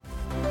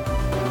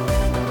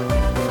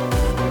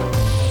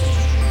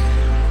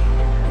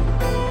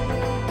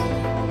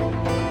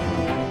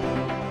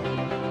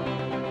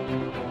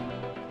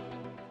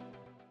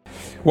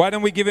Why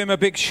don't we give him a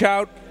big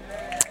shout?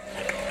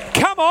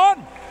 Come on.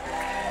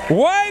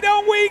 Why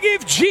don't we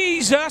give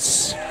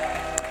Jesus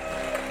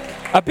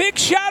a big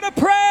shout of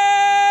praise?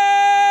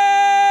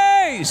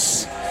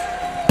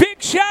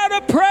 Big shout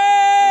of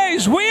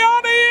praise. We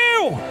honor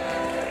you.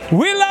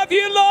 We love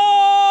you,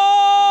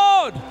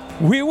 Lord.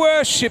 We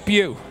worship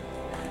you.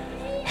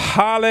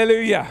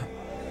 Hallelujah.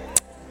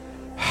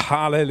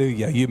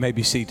 Hallelujah. You may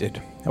be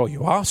seated. Oh,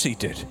 you are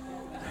seated.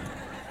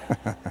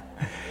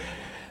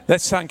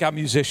 Let's thank our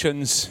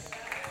musicians.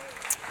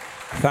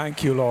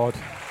 Thank you, Lord.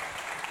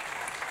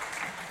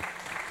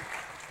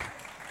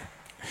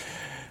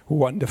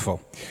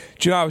 Wonderful.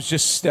 Do you know, I was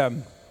just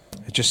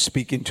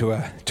speaking to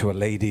a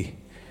lady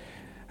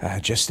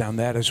just down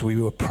there as we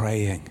were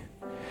praying.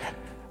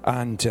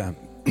 And do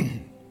you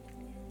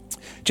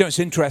know, it's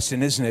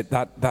interesting, isn't it,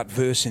 that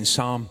verse in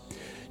Psalm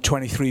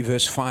 23,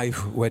 verse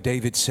 5, where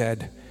David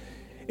said,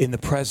 in the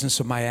presence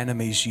of my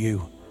enemies,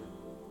 you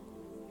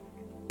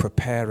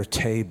prepare a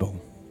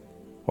table,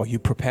 or you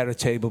prepare a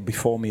table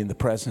before me in the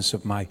presence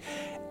of my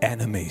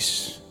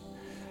enemies.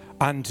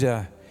 And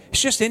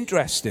it's just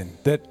interesting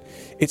that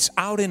it's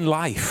out in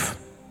life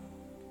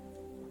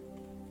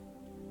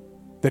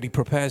that he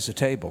prepares a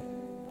table.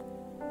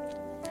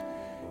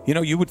 You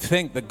know, you would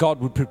think that God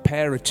would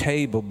prepare a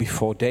table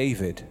before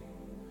David,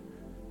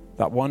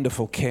 that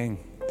wonderful king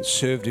that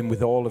served him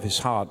with all of his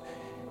heart,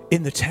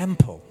 in the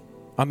temple.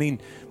 I mean,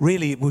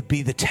 really, it would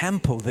be the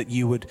temple that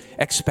you would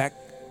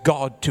expect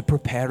God to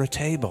prepare a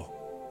table.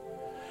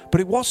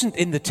 But it wasn't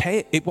in the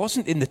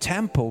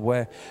temple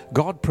where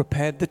God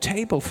prepared the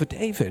table for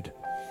David.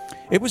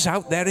 It was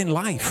out there in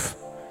life,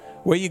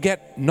 where you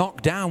get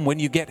knocked down, when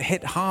you get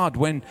hit hard,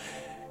 when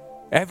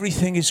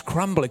everything is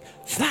crumbling.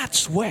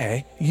 That's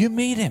where you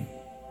meet him.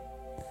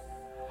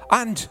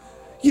 And,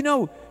 you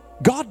know,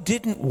 God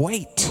didn't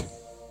wait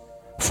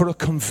for a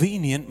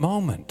convenient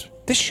moment.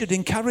 This should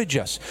encourage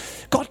us.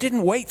 God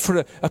didn't wait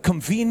for a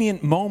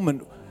convenient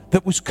moment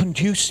that was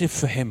conducive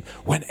for him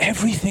when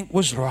everything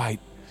was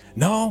right.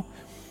 No,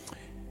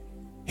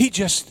 he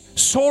just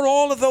saw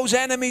all of those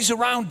enemies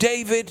around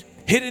David,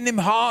 hitting him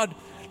hard,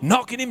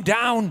 knocking him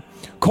down,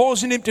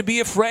 causing him to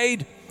be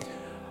afraid.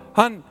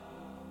 And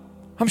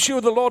I'm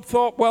sure the Lord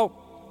thought, well,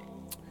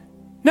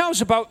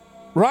 now's about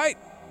right.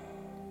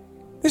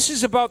 This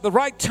is about the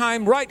right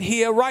time, right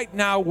here, right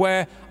now,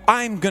 where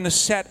I'm going to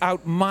set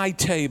out my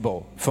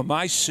table for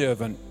my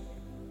servant.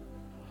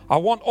 I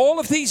want all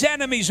of these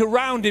enemies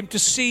around him to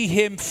see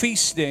him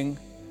feasting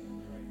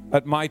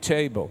at my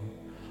table.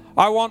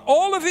 I want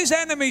all of his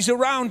enemies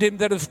around him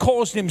that have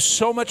caused him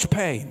so much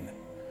pain,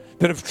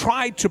 that have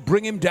tried to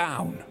bring him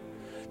down,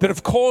 that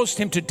have caused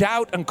him to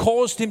doubt and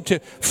caused him to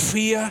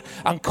fear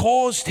and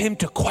caused him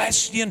to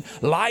question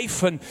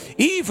life and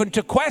even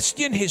to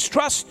question his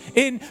trust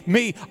in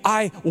me.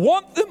 I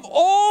want them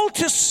all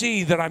to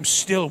see that I'm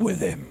still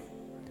with him,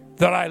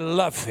 that I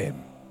love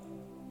him,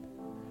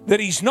 that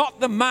he's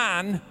not the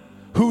man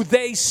who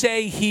they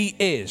say he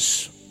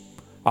is.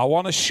 I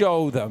want to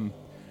show them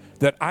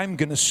that I'm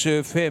going to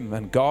serve him.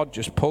 And God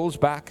just pulls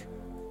back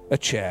a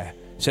chair,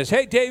 says,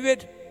 hey,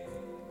 David,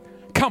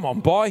 come on,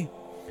 boy.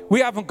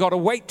 We haven't got to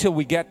wait till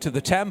we get to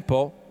the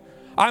temple.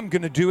 I'm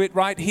going to do it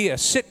right here.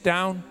 Sit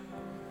down.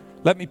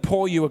 Let me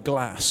pour you a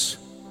glass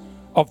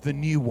of the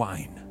new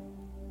wine.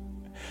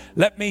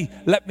 Let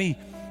me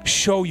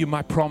show you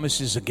my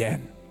promises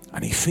again.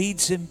 And he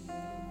feeds him.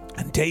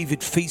 And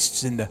David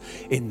feasts in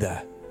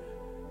the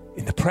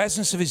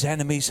presence of his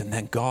enemies, and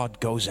then God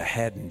goes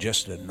ahead and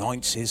just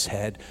anoints his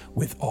head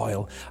with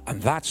oil.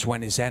 And that's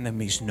when his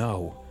enemies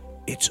know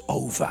it's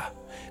over.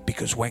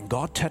 Because when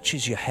God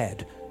touches your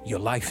head, your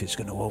life is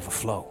going to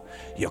overflow.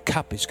 Your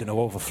cup is going to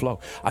overflow.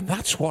 And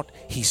that's what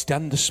he's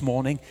done this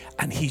morning,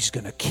 and he's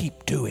going to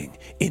keep doing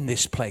in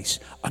this place,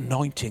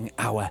 anointing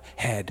our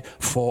head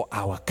for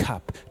our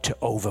cup to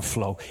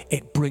overflow.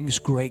 It brings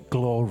great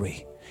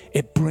glory.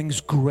 It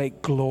brings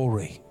great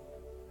glory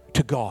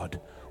to God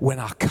when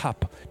our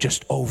cup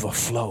just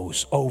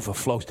overflows.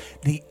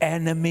 The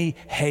enemy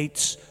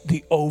hates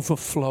the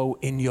overflow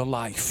in your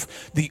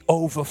life, the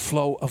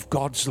overflow of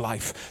God's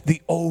life,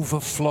 the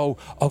overflow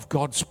of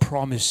God's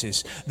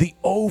promises, the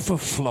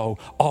overflow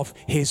of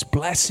his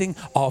blessing,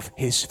 of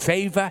his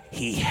favor.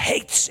 He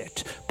hates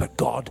it, but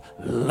God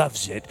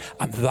loves it.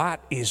 And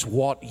that is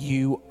what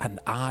you and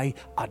I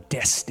are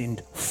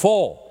destined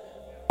for.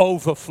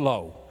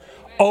 Overflow.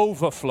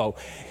 Overflow.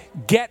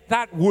 Get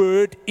that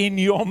word in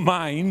your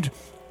mind.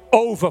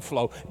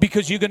 Overflow,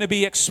 because you're going to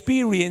be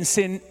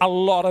experiencing a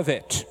lot of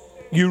it.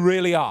 You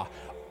really are.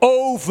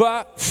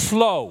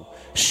 Overflow.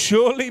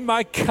 Surely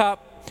my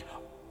cup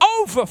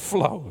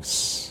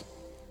overflows.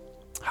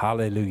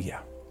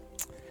 Hallelujah.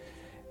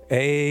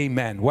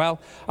 Amen.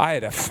 Well, I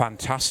had a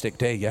fantastic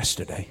day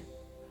yesterday.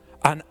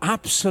 An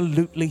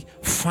absolutely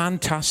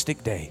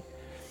fantastic day.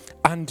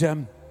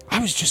 And I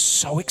was just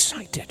so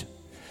excited.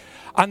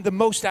 And the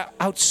most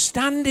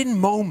outstanding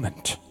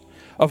moment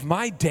of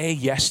my day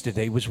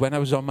yesterday was when I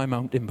was on my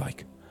mountain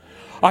bike.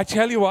 I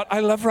tell you what,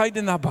 I love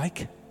riding that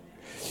bike.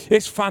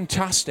 It's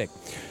fantastic.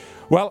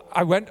 Well,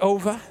 I went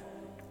over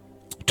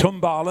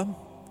Tumbarlam,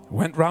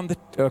 went round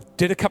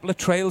did a couple of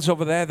trails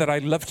over there that I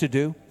love to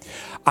do.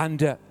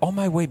 And on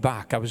my way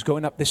back, I was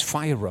going up this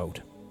fire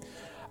road.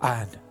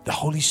 And the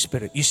Holy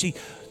Spirit, you see,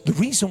 the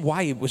reason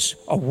why it was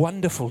a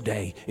wonderful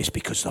day is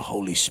because the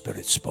Holy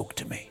Spirit spoke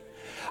to me.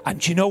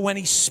 And you know when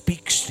he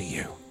speaks to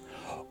you,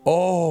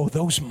 oh,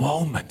 those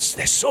moments,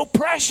 they're so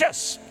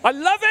precious. I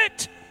love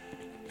it.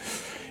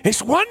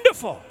 It's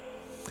wonderful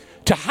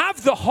to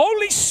have the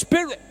Holy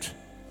Spirit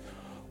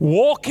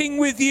walking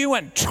with you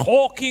and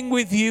talking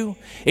with you,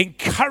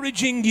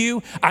 encouraging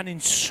you and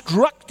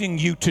instructing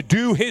you to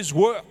do his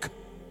work.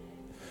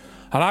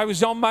 And I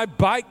was on my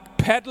bike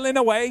pedaling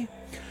away,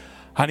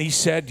 and he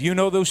said, you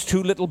know those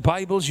 2 little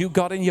Bibles you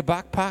got in your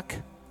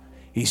backpack?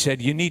 He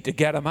said, you need to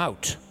get them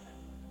out.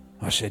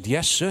 I said,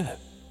 yes, sir.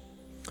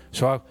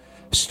 So I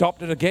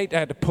stopped at a gate. I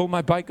had to pull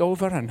my bike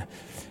over and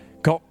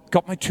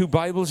got my 2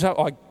 Bibles out.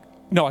 I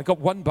got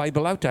 1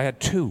 Bible out. I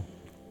had 2.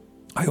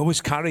 I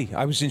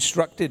was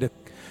instructed a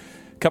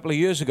couple of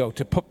years ago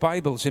to put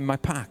Bibles in my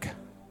pack.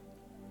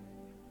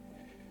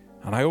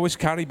 And I always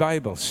carry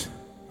Bibles.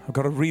 I've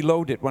got to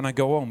reload it when I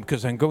go home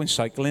because I'm going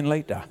cycling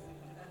later.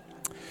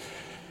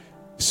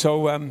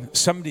 So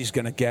somebody's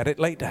going to get it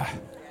later.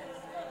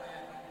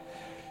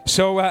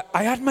 So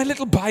I had my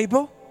little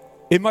Bible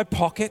in my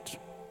pocket.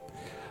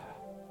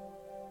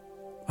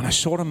 And I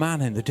saw a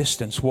man in the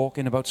distance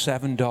walking about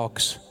 7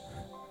 dogs.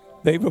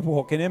 They were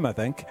walking him, I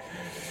think.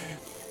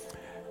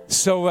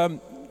 So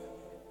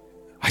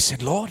I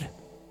said, Lord,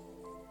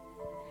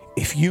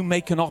 if you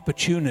make an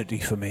opportunity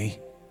for me,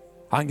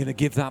 I'm going to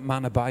give that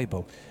man a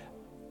Bible.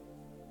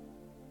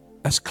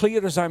 As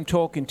clear as I'm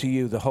talking to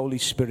you, the Holy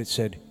Spirit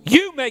said,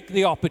 you make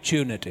the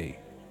opportunity.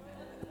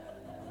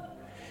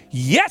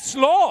 Yes,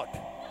 Lord,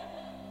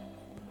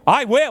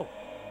 I will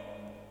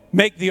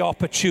make the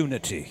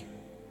opportunity.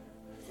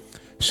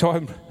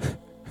 So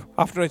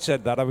after I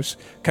said that, I was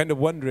kind of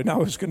wondering how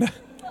I was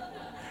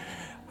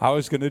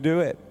going to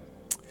do it.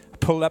 I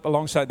pulled up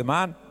alongside the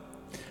man.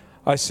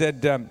 I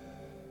said,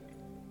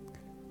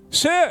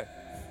 sir,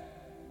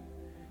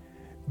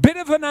 bit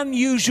of an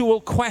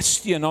unusual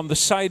question on the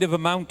side of a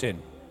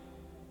mountain.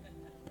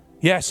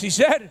 Yes, he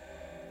said.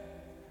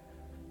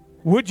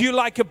 Would you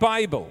like a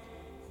Bible?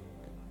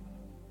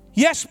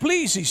 Yes,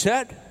 please, he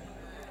said.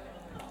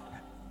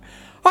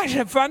 I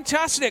said,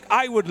 fantastic.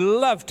 I would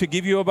love to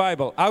give you a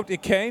Bible. Out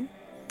it came,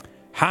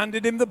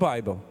 handed him the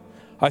Bible.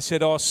 I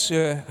said, oh,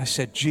 sir, I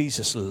said,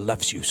 Jesus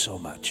loves you so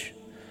much.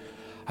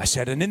 I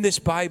said, and in this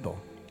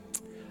Bible,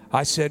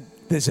 I said,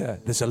 there's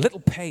a little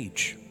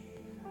page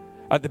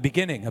at the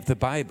beginning of the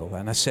Bible.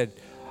 And I said,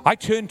 I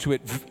turn to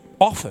it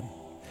often.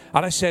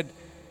 And I said,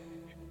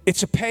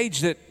 it's a page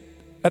that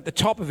at the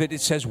top of it,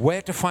 it says,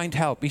 where to find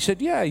help. He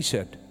said, yeah, he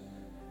said,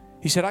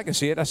 I can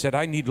see it. I said,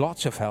 I need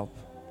lots of help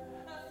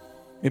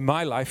in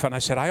my life. And I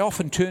said, I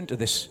often turn to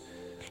this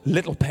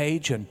little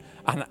page and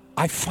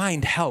I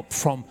find help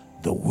from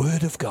the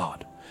Word of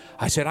God.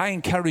 I said, I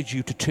encourage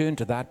you to turn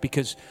to that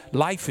because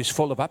life is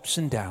full of ups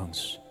and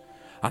downs.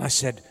 And I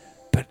said,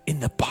 but in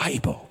the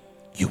Bible,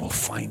 you will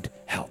find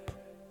help.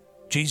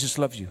 Jesus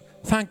loves you.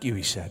 Thank you,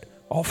 he said.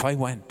 Off I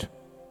went.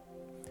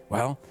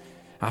 Well,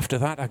 after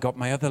that, I got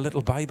my other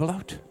little Bible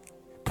out,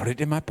 put it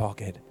in my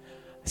pocket.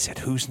 I said,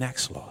 who's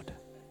next, Lord?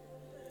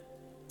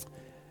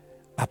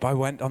 Up I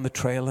went on the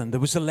trail, and there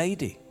was a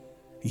lady,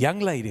 a young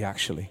lady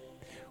actually,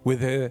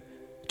 with her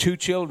 2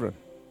 children,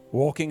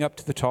 walking up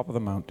to the top of the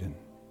mountain.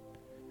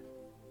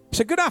 I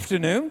said, good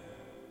afternoon.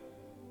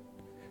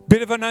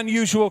 Bit of an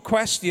unusual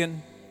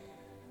question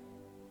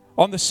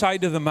on the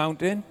side of the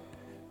mountain,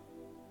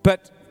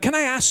 but can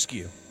I ask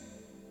you,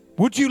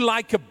 would you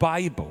like a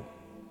Bible?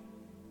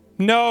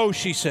 No,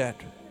 she said.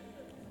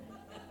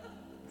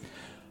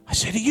 I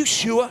said, are you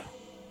sure?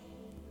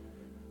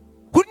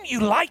 Wouldn't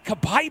you like a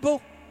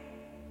Bible?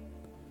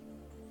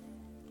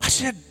 I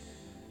said,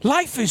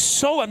 life is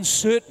so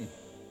uncertain,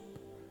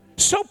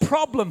 so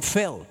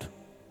problem-filled.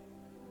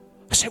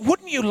 I said,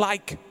 wouldn't you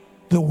like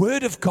the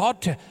Word of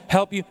God to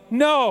help you?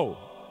 No,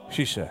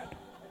 she said.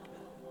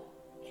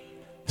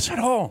 I said,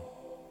 oh.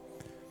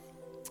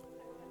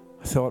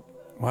 I thought,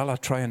 well, I'll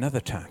try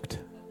another tact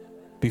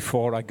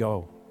before I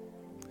go.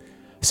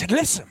 I said,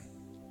 listen,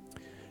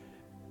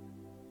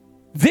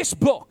 this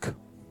book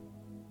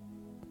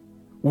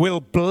will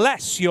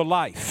bless your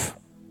life.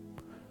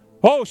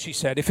 Oh, she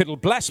said, if it'll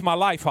bless my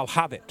life, I'll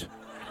have it.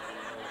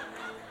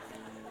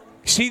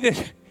 See,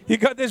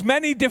 there's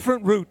many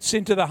different routes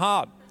into the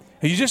heart.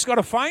 You just got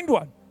to find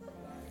one.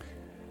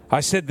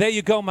 I said, there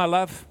you go, my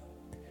love.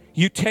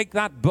 You take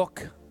that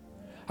book.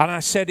 And I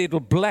said, it'll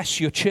bless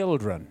your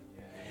children.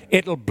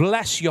 It'll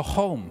bless your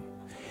home.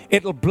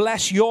 It'll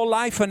bless your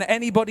life and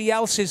anybody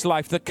else's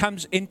life that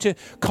comes into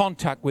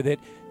contact with it.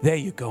 There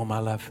you go, my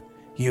love.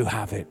 You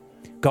have it.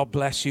 God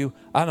bless you.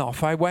 And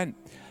off I went.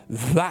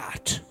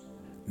 That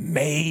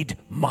made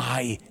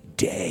my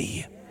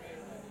day.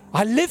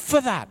 I live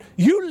for that.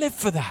 You live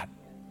for that.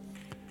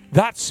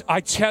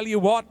 I tell you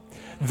what,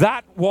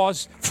 that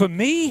was for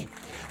me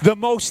the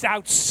most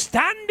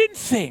outstanding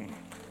thing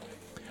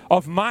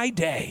of my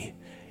day.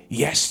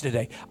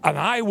 yesterday. And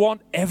I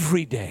want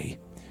every day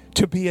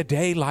to be a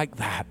day like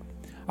that.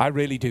 I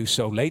really do.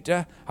 So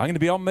later, I'm going to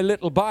be on my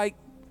little bike.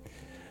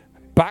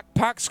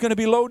 Backpack's going to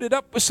be loaded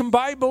up with some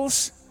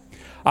Bibles.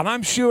 And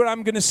I'm sure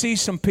I'm going to see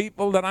some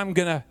people that I'm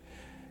going to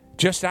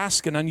just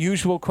ask an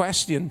unusual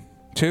question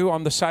to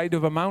on the side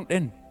of a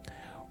mountain.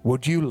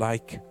 Would you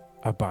like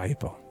a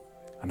Bible?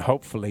 And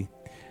hopefully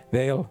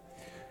they'll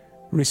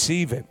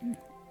receive it.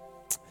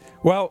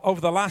 Well,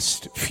 over the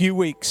last few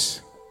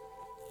weeks,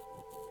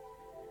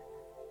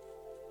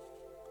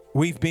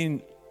 we've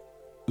been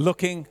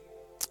looking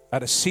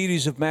at a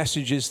series of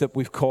messages that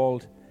we've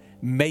called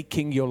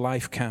Making Your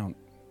Life Count.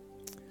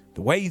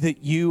 The way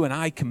that you and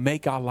I can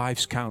make our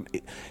lives count.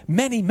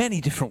 Many,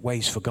 many different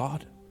ways for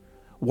God.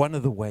 One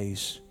of the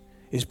ways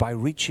is by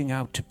reaching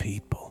out to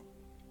people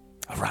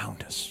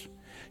around us.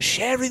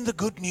 Sharing the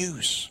good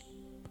news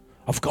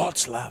of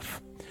God's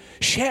love.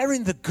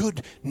 Sharing the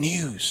good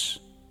news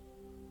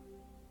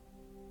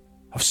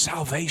of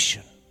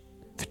salvation.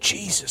 That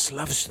Jesus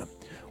loves them.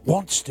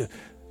 Wants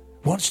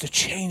to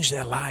change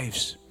their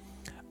lives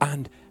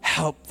and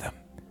help them.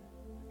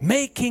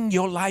 Making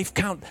your life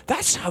count.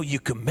 That's how you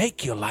can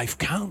make your life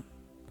count.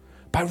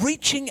 By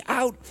reaching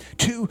out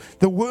to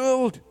the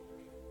world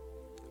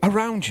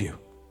around you.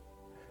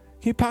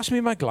 Can you pass me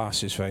my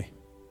glasses, Faye?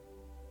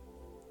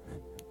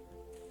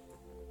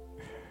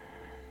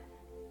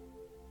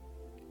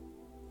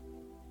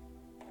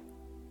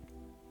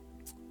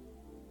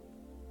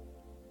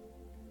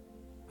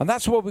 And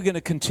that's what we're going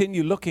to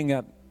continue looking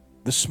at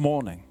this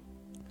morning.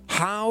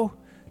 How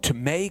to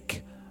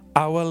make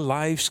our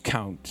lives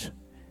count.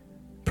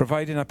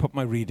 Providing I put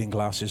my reading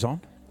glasses on.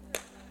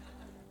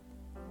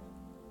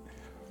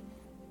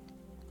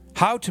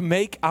 How to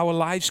make our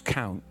lives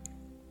count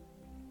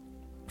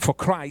for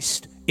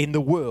Christ in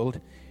the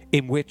world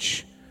in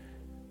which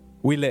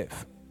we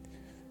live.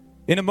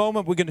 In a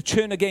moment, we're going to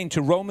turn again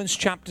to Romans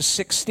chapter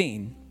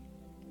 16.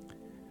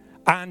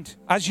 And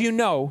as you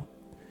know,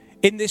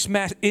 in this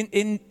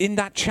in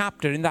that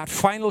chapter, in that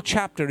final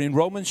chapter in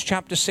Romans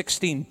chapter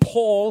 16,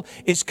 Paul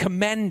is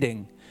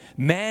commending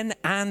men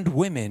and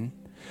women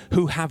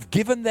who have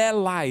given their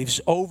lives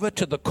over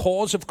to the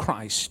cause of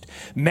Christ.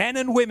 Men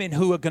and women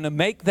who are going to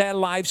make their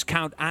lives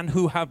count and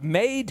who have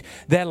made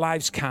their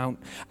lives count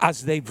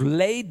as they've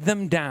laid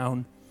them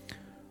down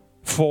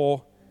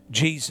for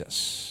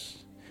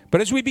Jesus.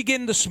 But as we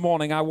begin this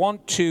morning, I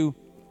want to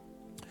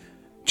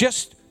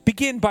just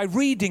begin by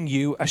reading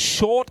you a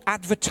short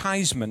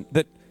advertisement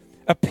that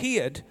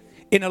appeared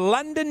in a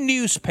London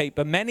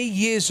newspaper many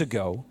years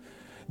ago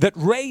that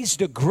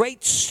raised a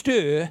great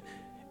stir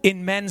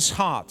in men's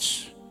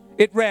hearts.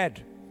 It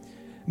read,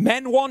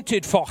 men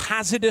wanted for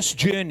hazardous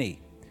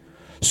journey,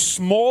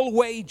 small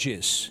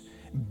wages,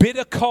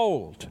 bitter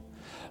cold,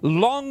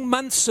 long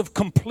months of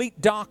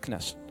complete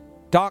darkness,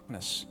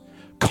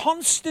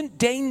 constant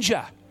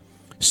danger,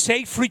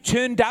 safe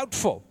return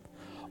doubtful,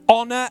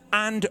 honor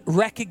and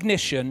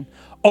recognition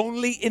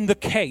only in the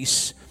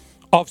case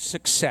of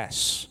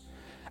success.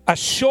 A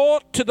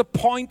short to the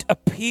point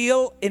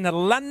appeal in a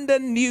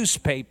London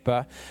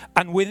newspaper,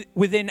 and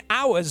within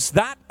hours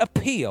that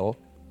appeal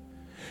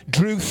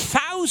drew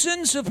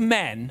thousands of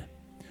men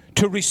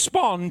to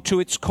respond to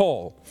its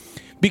call,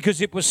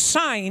 because it was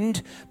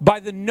signed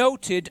by the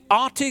noted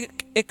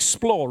Arctic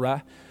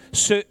explorer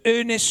Sir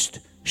Ernest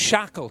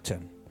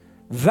Shackleton.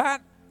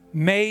 That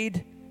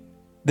made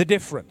the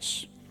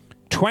difference.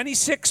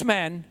 26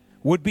 men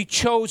would be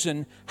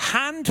chosen,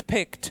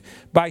 handpicked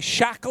by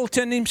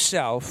Shackleton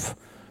himself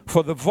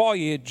for the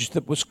voyage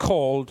that was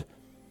called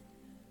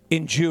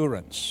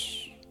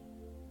Endurance.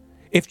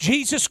 If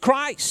Jesus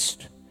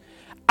Christ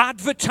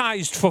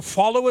advertised for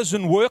followers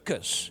and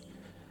workers,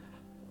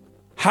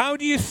 how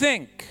do you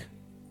think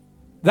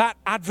that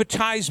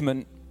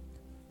advertisement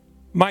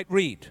might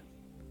read?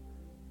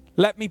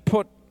 Let me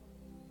put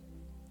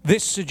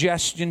this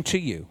suggestion to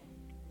you.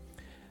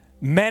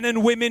 Men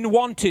and women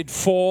wanted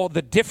for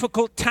the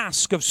difficult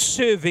task of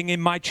serving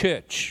in my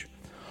church.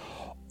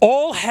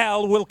 All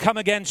hell will come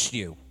against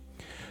you,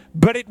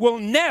 but it will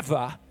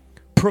never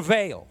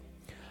prevail.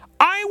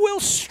 I will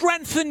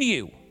strengthen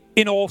you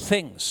in all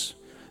things.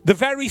 The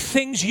very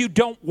things you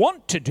don't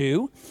want to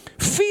do,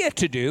 fear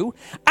to do,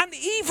 and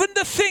even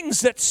the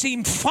things that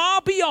seem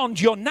far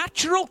beyond your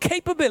natural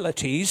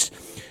capabilities,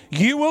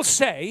 you will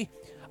say,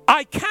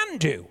 I can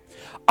do.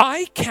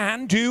 I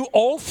can do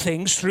all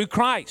things through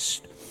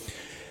Christ.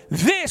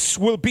 This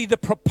will be the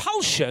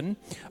propulsion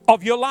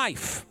of your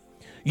life.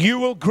 You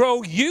will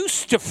grow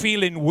used to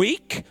feeling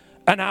weak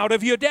and out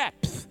of your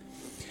depth.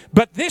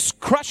 But this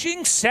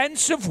crushing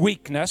sense of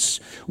weakness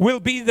will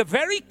be the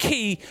very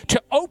key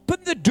to open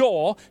the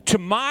door to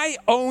my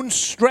own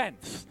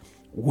strength.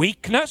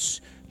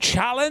 Weakness,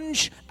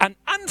 challenge, and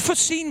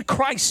unforeseen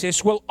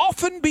crisis will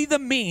often be the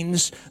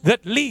means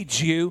that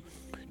leads you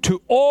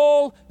to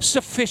all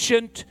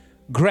sufficient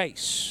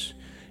grace.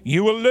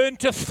 You will learn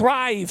to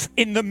thrive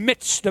in the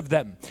midst of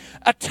them.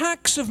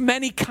 Attacks of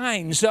many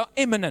kinds are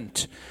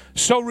imminent,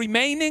 so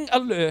remaining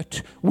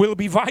alert will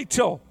be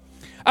vital.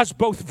 as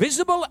both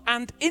visible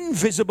and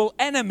invisible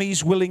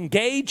enemies will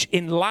engage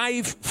in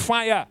live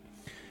fire.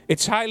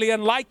 It's highly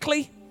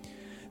unlikely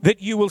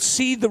that you will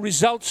see the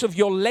results of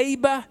your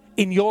labor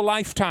in your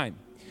lifetime.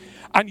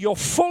 And your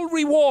full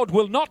reward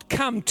will not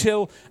come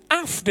till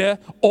after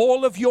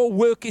all of your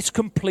work is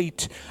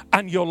complete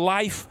and your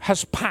life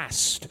has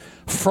passed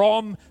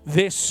from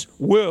this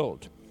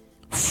world.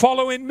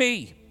 Following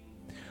me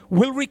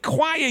will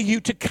require you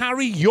to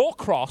carry your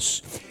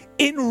cross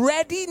in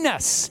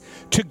readiness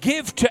to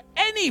give to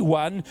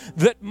anyone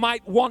that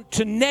might want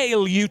to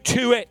nail you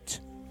to it.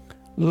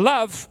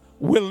 Love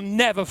will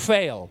never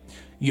fail.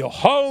 Your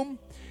home,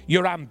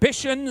 your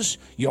ambitions,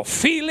 your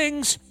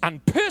feelings,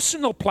 and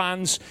personal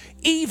plans,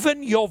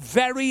 even your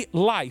very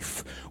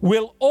life,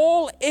 will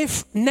all,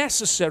 if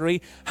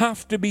necessary,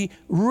 have to be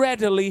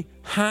readily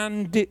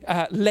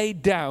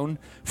laid down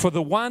for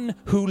the one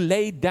who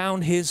laid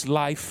down his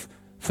life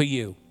for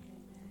you.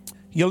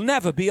 You'll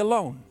never be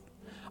alone.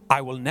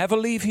 I will never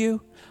leave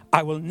you.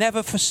 I will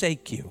never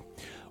forsake you.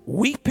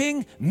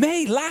 Weeping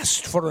may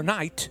last for a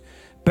night,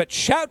 but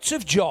shouts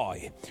of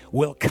joy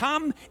will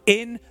come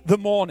in the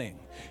morning.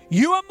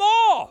 You are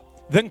more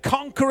than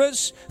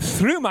conquerors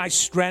through my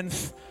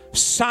strength,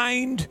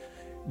 signed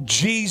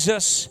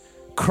Jesus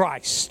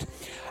Christ.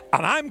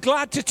 And I'm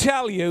glad to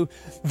tell you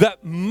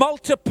that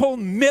multiple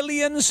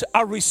millions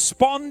are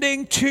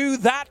responding to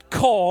that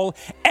call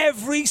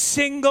every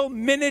single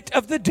minute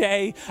of the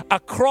day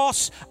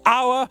across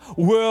our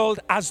world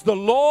as the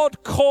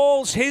Lord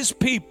calls his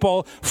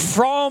people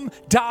from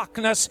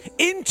darkness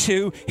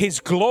into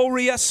his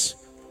glorious,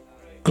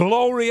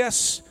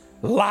 glorious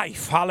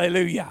life.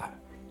 Hallelujah.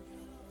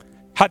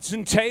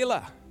 Hudson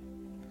Taylor,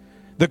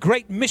 the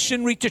great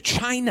missionary to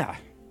China,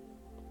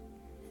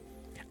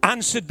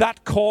 answered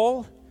that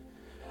call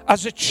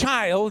as a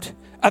child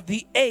at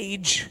the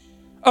age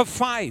of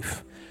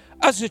 5.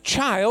 As a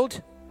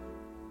child,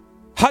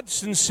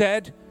 Hudson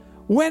said,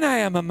 "When I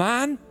am a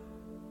man,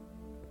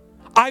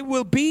 I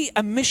will be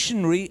a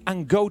missionary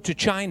and go to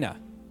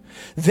China."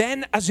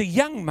 Then as a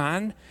young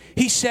man,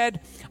 he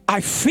said,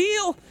 "I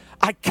feel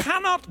I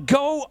cannot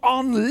go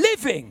on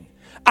living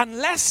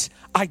unless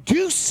I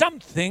do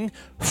something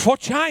for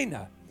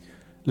China."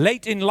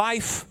 Late in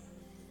life,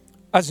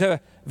 as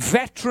a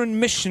veteran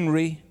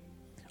missionary,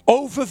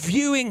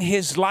 overviewing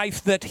his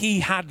life that he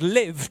had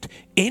lived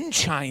in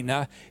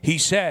China, he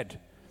said,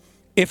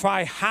 "If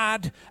I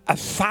had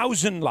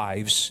 1,000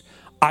 lives,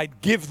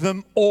 I'd give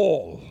them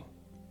all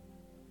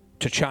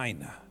to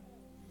China."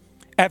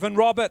 Evan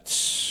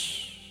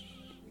Roberts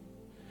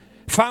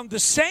found the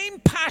same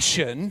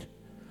passion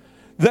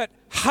that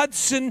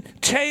Hudson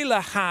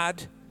Taylor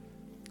had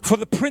for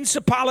the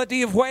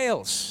Principality of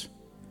Wales.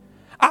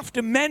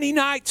 After many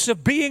nights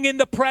of being in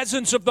the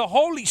presence of the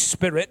Holy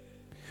Spirit,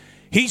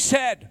 he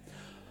said,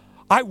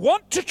 "I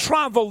want to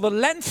travel the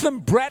length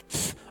and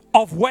breadth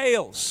of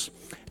Wales,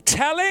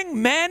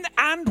 telling men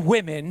and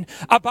women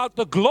about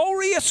the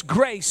glorious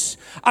grace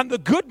and the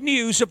good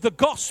news of the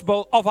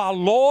gospel of our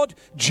Lord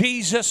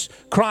Jesus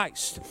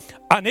Christ.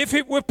 And if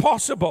it were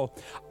possible,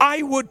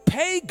 I would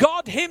pay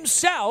God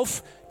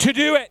himself to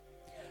do it."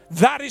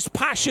 That is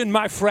passion,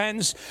 my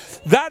friends.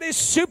 That is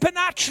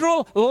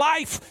supernatural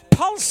life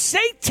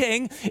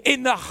pulsating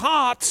in the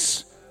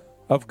hearts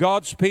of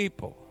God's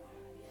people.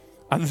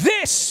 And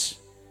this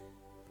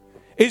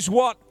is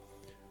what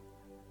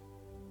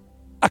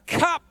a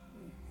cup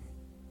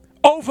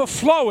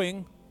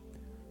overflowing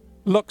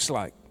looks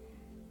like.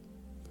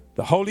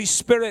 The Holy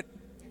Spirit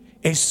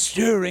is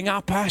stirring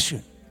our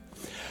passion.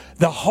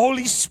 The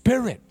Holy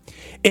Spirit,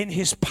 in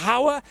his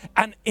power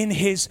and in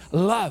his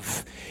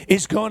love,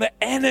 is going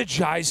to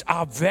energize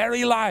our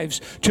very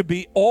lives to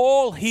be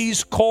all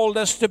he's called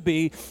us to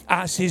be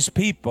as his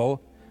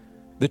people,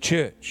 the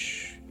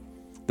church.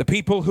 The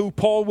people who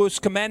Paul was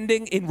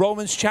commending in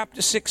Romans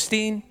chapter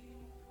 16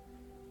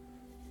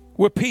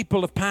 were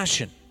people of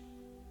passion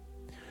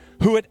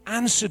who had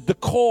answered the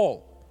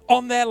call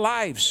on their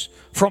lives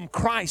from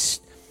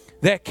Christ,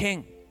 their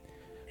King.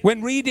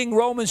 When reading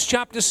Romans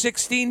chapter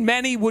 16,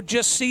 many would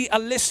just see a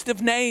list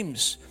of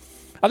names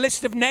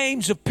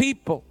of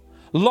people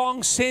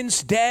long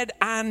since dead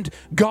and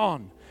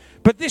gone.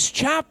 But this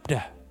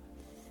chapter,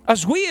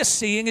 as we are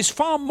seeing, is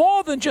far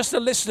more than just a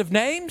list of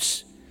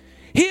names.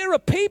 Here are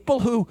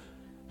people who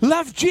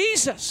love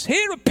Jesus.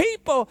 Here are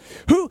people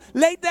who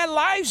laid their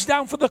lives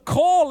down for the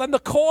call and the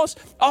cause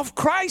of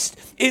Christ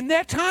in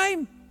their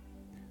time.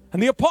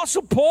 And the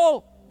Apostle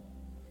Paul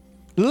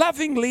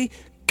lovingly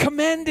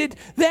commended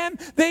them.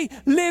 They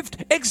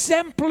lived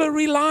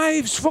exemplary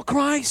lives for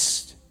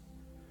Christ,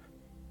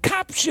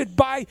 captured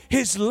by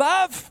his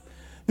love.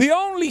 The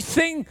only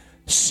thing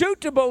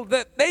suitable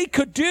that they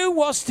could do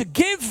was to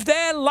give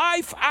their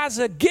life as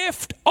a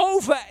gift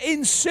over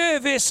in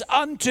service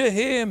unto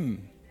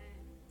him.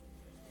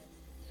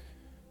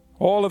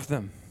 All of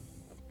them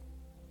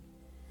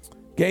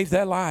gave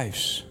their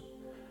lives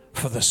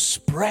for the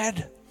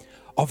spread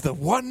of the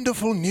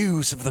wonderful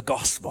news of the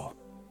gospel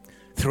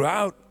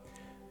throughout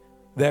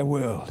their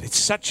world. It's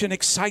such an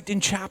exciting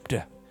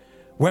chapter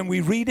when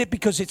we read it,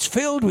 because it's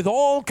filled with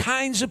all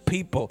kinds of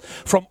people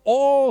from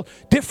all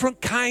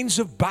different kinds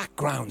of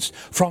backgrounds,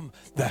 from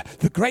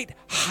the great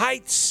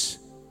heights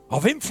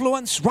of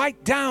influence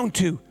right down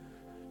to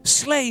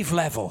slave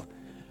level.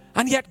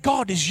 And yet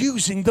God is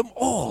using them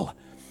all.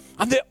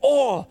 And they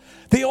all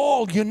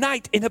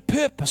unite in a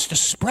purpose to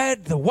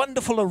spread the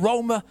wonderful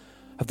aroma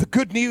of the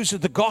good news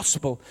of the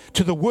gospel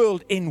to the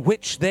world in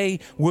which they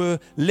were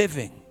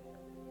living.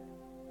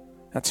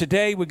 Now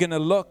today we're going to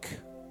look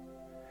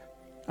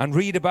and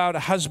read about a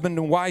husband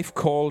and wife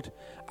called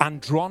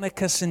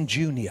Andronicus and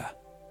Junia.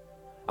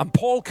 And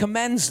Paul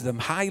commends them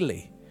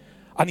highly.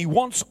 And he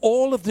wants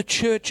all of the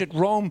church at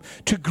Rome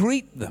to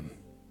greet them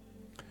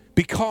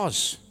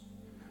because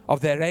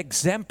of their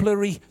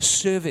exemplary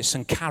service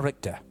and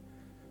character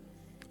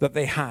that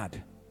they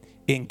had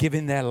in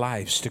giving their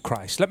lives to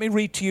Christ. Let me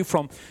read to you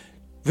from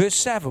verse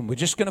 7. We're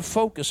just going to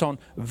focus on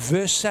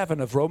verse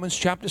 7 of Romans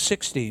chapter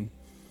 16.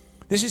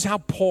 This is how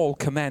Paul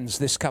commends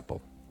this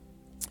couple.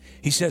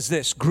 He says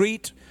this: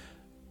 greet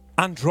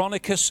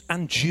Andronicus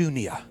and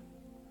Junia,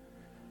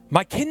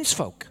 my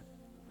kinsfolk,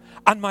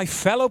 and my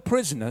fellow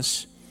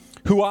prisoners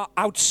who are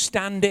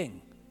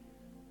outstanding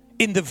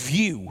in the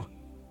view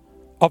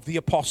of the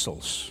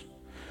apostles,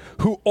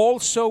 who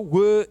also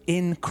were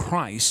in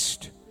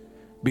Christ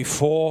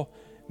before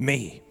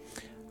me.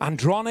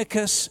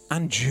 Andronicus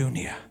and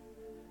Junia,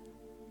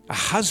 a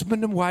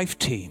husband and wife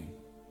team,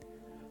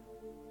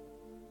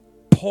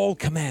 Paul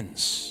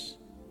commends.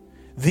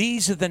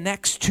 These are the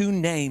next two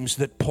names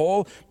that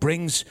Paul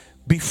brings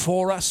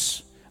before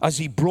us as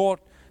he brought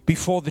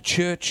before the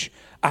church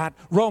at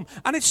Rome.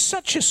 And it's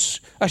such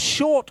a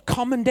short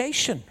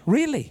commendation,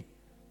 really,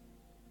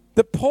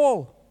 that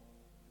Paul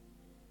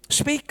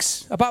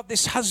speaks about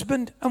this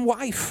husband and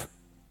wife.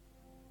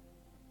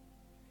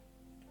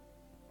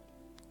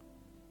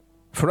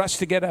 For us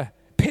to get a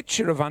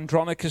picture of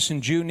Andronicus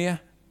and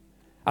Junia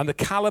and the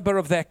caliber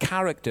of their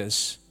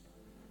characters,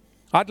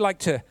 I'd like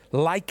to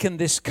liken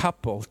this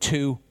couple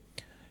to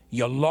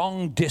your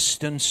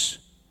long-distance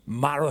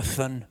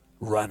marathon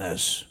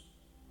runners.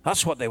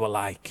 That's what they were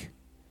like.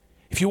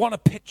 If you want a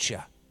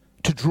picture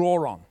to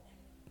draw on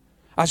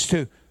as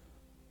to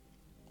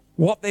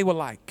what they were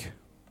like,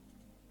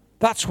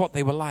 that's what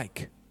they were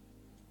like.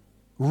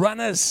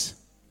 Runners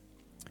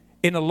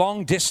in a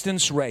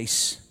long-distance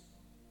race,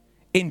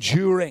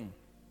 enduring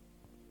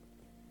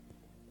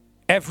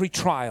every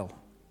trial,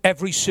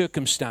 every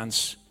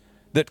circumstance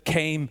that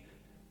came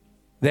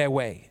their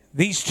way.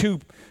 These two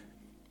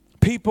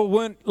people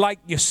weren't like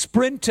your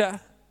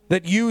sprinter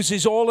that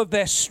uses all of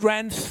their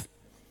strength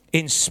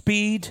in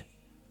speed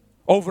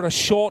over a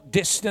short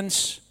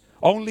distance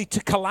only to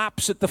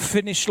collapse at the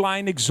finish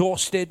line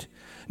exhausted.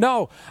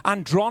 No,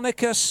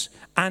 Andronicus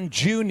and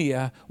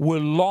Junia were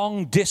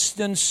long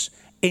distance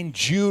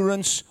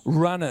endurance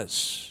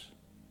runners.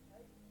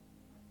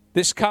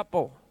 This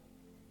couple,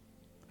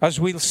 as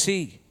we'll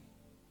see,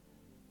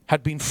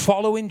 had been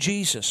following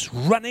Jesus,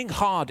 running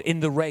hard in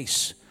the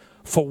race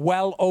for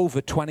well over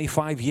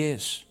 25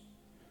 years.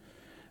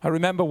 I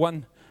remember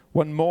one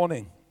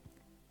morning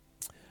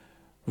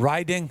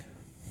riding,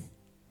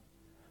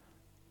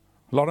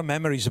 a lot of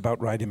memories about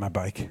riding my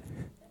bike.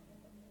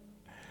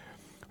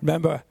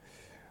 Remember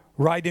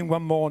riding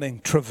one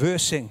morning,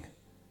 traversing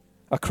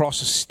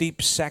across a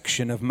steep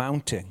section of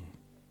mountain,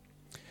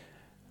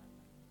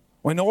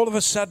 when all of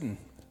a sudden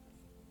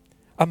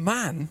a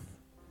man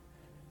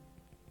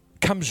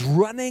comes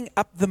running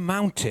up the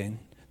mountain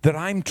that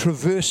I'm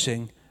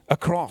traversing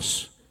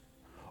across.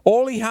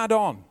 All he had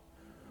on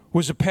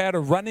was a pair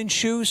of running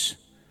shoes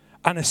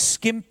and a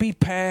skimpy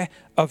pair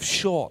of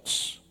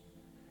shorts.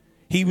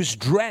 He was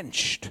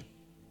drenched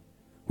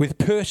with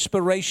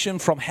perspiration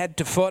from head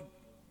to foot.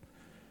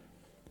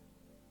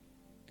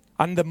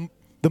 And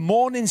the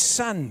morning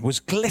sun was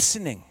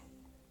glistening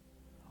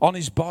on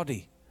his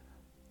body.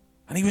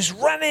 And he was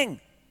running,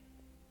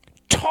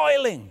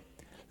 toiling,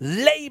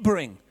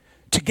 laboring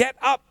to get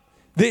up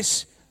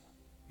this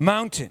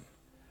mountain.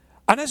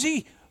 And as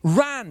he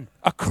ran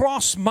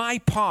across my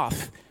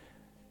path,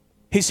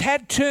 his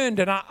head turned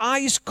and our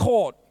eyes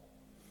caught,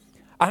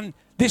 and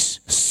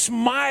this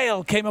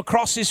smile came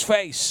across his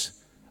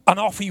face, and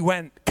off he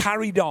went,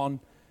 carried on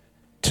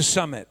to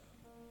summit.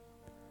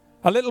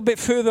 A little bit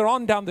further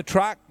on down the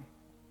track,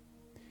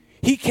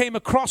 he came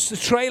across the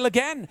trail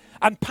again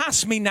and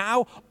passed me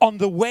now on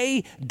the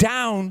way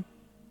down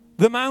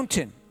the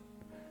mountain.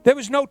 There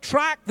was no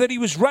track that he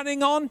was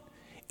running on.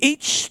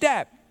 Each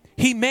step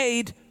he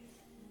made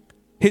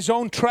his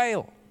own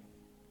trail.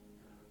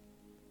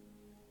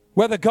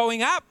 Whether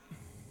going up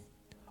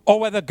or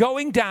whether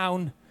going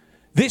down,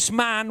 this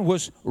man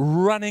was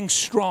running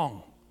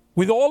strong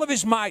with all of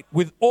his might,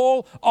 with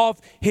all of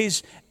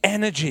his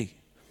energy.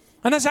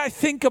 And as I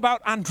think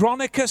about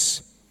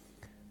Andronicus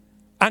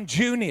and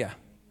Junia,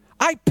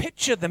 I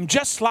picture them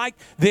just like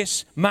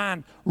this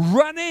man,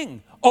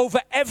 running over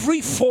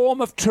every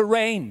form of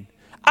terrain,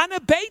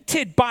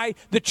 unabated by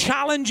the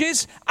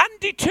challenges,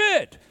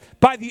 undeterred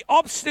by the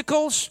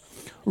obstacles,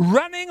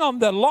 running on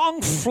the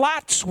long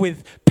flats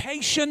with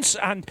patience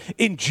and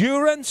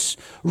endurance,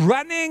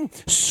 running,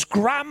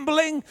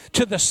 scrambling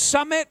to the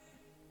summit.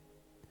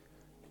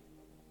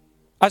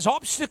 As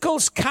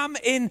obstacles come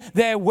in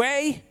their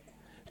way,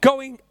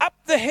 going up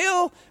the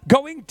hill,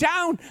 going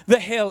down the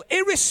hill,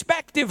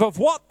 irrespective of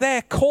what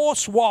their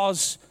course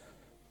was,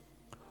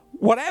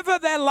 whatever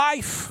their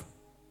life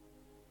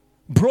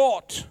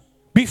brought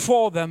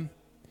before them,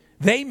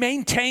 they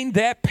maintained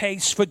their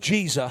pace for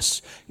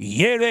Jesus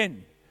year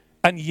in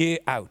and year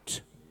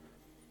out.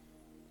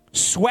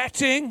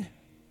 Sweating,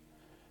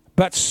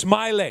 but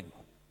smiling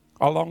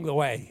along the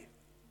way.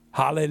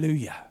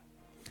 Hallelujah.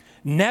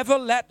 Never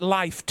let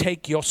life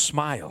take your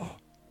smile.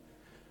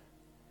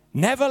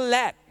 Never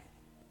let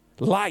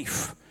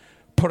life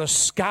put a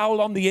scowl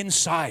on the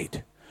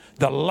inside.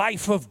 The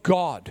life of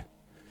God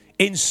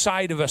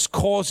inside of us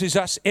causes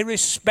us,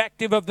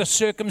 irrespective of the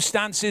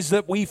circumstances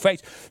that we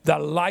face, the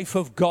life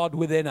of God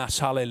within us,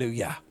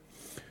 hallelujah,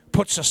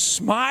 puts a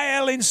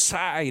smile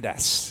inside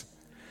us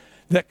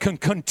that can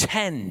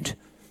contend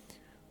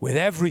with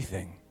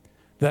everything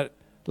that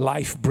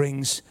life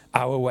brings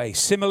our way.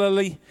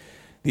 Similarly,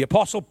 the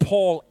Apostle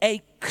Paul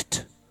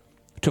ached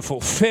to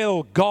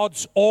fulfill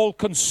God's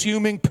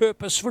all-consuming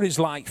purpose for his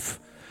life.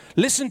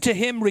 Listen to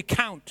him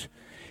recount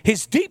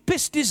his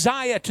deepest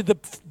desire to the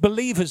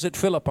believers at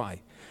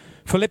Philippi.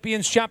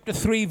 Philippians chapter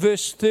 3,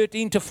 verse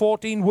 13 to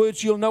 14,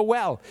 words you'll know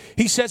well.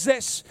 He says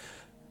this,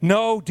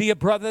 "No, dear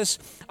brothers,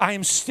 I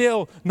am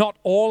still not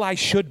all I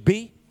should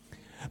be,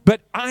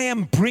 but I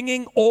am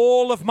bringing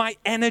all of my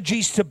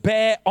energies to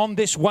bear on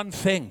this one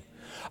thing."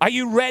 Are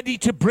you ready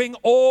to bring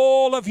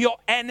all of your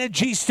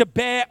energies to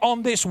bear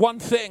on this one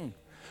thing?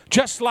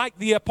 Just like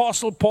the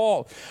Apostle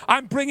Paul,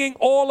 I'm bringing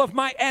all of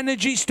my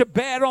energies to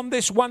bear on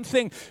this one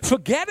thing.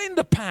 Forgetting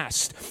the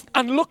past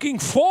and looking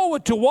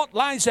forward to what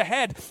lies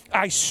ahead,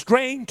 I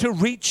strain to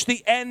reach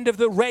the end of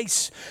the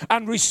race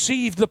and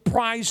receive the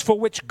prize for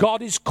which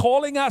God is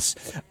calling us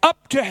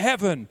up to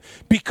heaven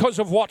because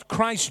of what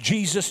Christ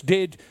Jesus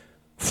did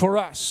for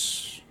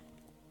us.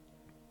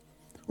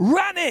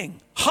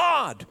 Running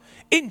hard,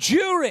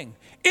 enduring,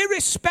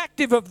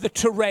 irrespective of the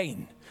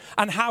terrain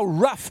and how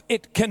rough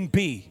it can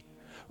be.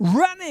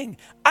 Running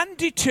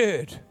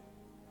undeterred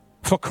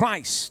for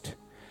Christ.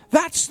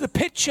 That's the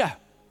picture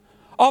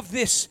of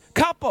this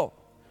couple.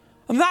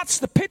 And that's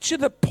the picture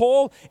that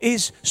Paul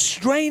is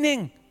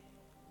straining.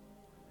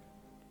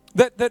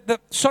 That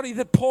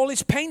Paul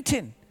is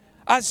painting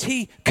as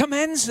he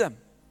commends them.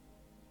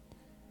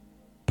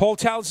 Paul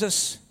tells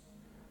us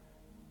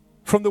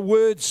from the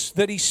words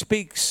that he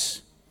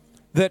speaks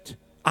that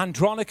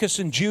Andronicus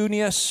and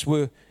Junius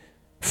were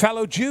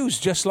fellow Jews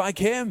just like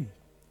him.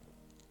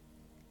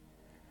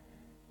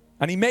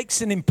 And he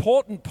makes an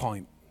important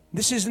point.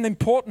 This is an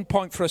important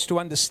point for us to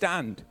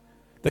understand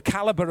the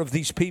caliber of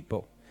these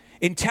people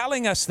in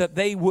telling us that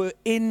they were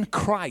in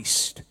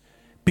Christ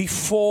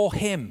before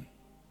him.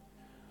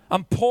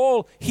 And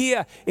Paul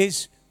here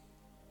is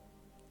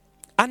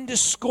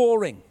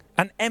underscoring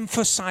and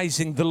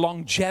emphasizing the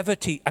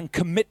longevity and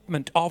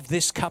commitment of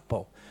this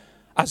couple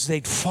as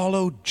they'd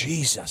followed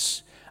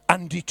Jesus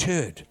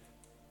undeterred.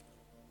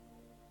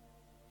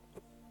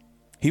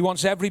 He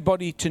wants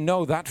everybody to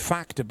know that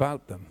fact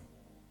about them.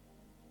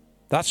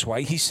 That's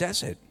why he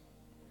says it.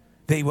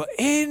 They were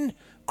in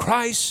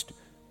Christ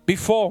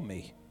before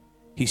me,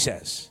 he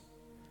says.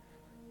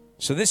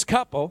 So this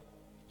couple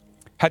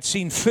had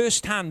seen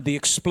firsthand the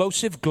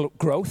explosive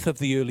growth of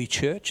the early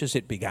church as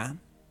it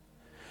began.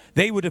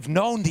 They would have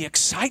known the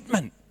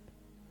excitement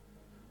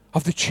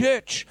of the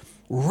church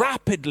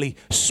rapidly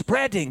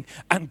spreading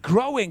and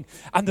growing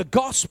and the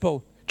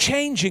gospel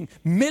changing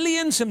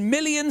millions and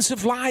millions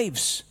of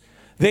lives.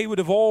 They would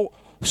have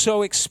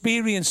also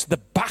experienced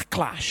the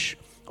backlash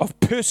of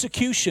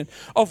persecution,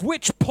 of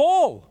which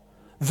Paul,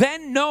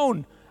 then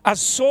known as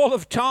Saul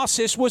of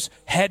Tarsus, was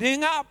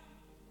heading up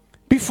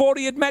before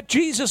he had met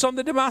Jesus on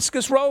the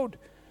Damascus Road.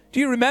 Do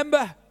you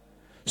remember?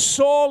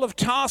 Saul of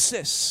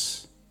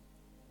Tarsus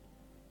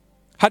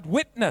had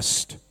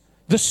witnessed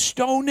the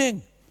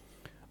stoning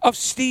of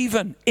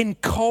Stephen in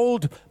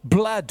cold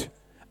blood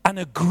and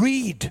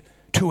agreed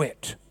to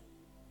it.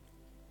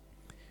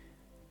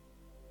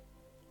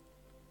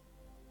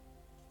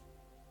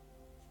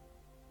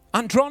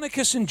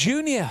 Andronicus and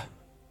Junior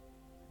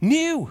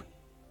knew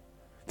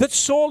that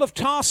Saul of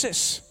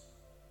Tarsus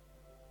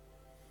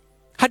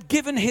had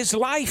given his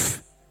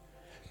life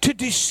to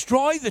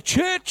destroy the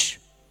church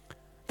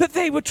that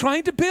they were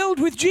trying to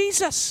build with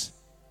Jesus.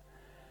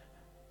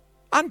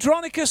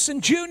 Andronicus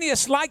and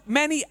Junius, like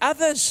many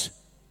others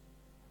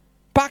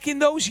back in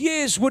those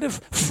years, would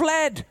have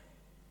fled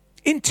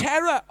in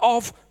terror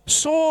of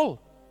Saul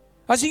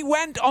as he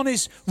went on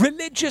his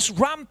religious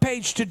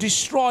rampage to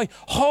destroy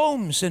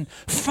homes and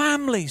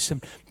families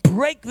and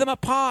break them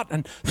apart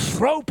and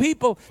throw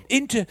people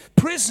into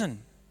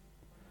prison.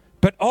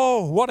 But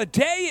oh, what a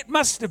day it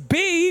must have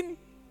been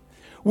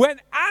when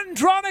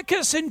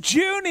Andronicus and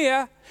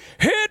Junia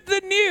heard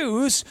the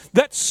news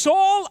that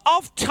Saul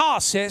of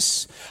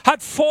Tarsus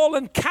had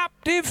fallen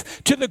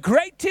captive to the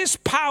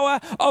greatest power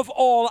of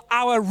all,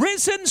 our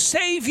risen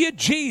Savior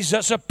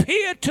Jesus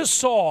appeared to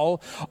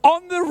Saul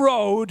on the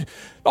road,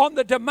 on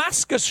the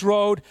Damascus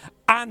road,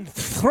 and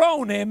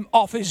thrown him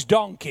off his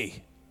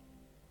donkey.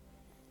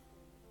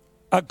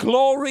 A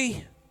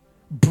glory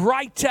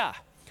brighter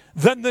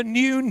than the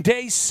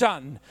noonday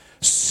sun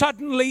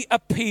suddenly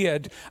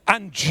appeared,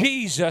 and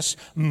Jesus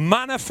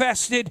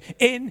manifested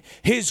in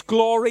his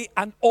glory,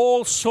 and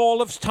all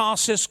Saul of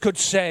Tarsus could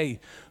say,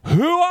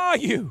 "Who are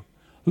you,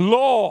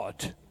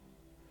 Lord?"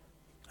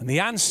 And the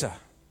answer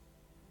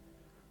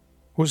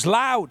was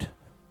loud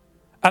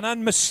and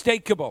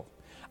unmistakable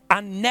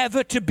and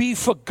never to be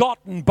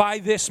forgotten by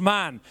this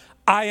man.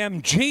 "I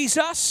am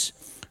Jesus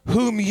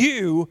whom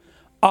you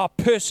are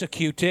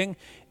persecuting.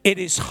 It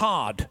is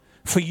hard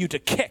for you to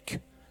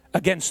kick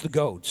against the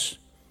goads."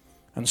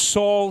 And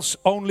Saul's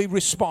only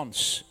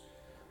response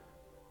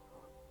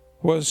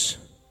was,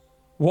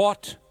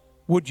 "What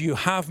would you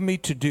have me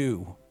to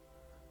do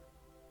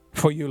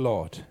for you,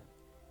 Lord?"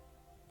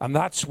 And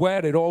that's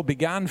where it all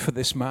began for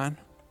this man,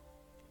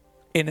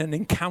 in an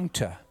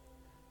encounter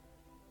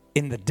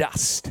in the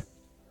dust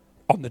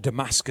on the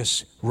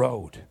Damascus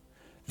road.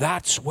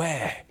 That's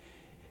where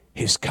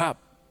his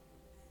cup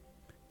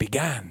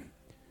began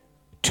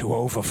to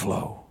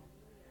overflow.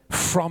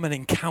 From an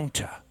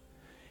encounter,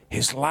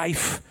 his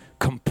life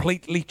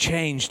completely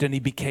changed, and he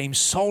became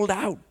sold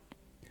out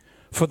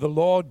for the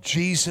Lord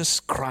Jesus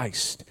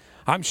Christ.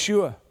 I'm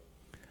sure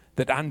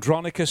that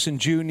Andronicus and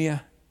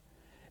Junia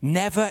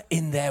never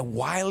in their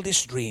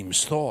wildest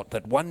dreams thought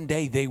that one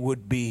day they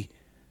would be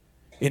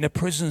in a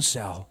prison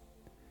cell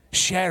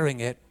sharing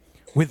it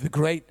with the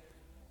great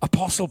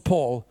Apostle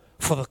Paul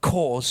for the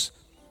cause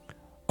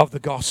of the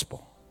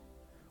gospel.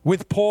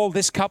 With Paul,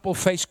 this couple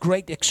faced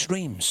great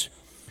extremes.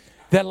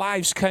 Their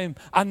lives came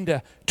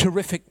under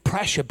terrific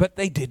pressure, but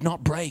they did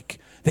not break.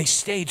 They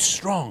stayed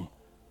strong.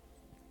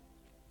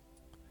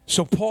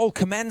 So Paul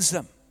commends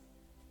them.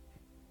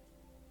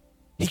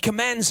 He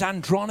commends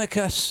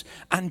Andronicus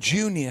and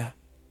Junia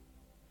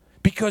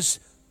because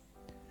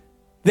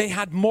they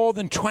had more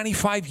than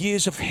 25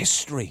 years of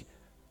history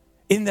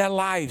in their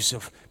lives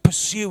of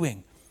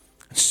pursuing,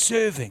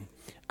 serving,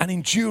 and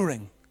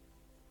enduring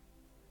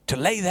to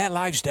lay their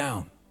lives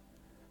down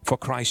for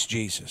Christ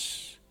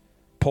Jesus.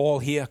 Paul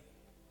here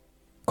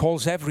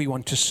calls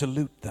everyone to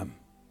salute them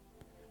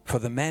for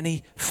the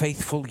many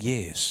faithful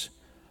years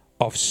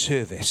of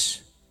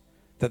service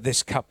that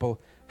this couple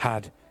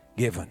had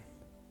given.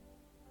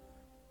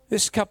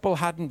 This couple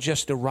hadn't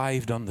just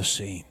arrived on the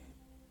scene.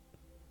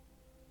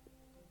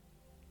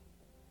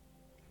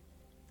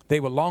 They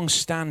were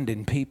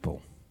long-standing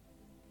people,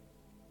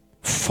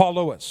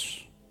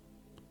 followers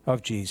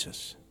of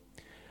Jesus.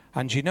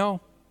 And you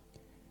know,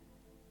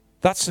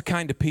 that's the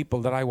kind of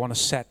people that I want to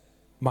set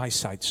my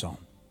sights on.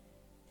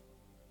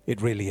 It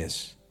really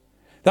is.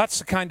 That's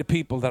the kind of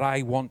people that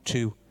I want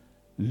to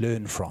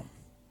learn from.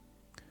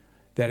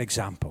 Their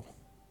example.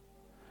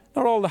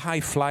 Not all the high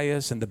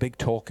flyers and the big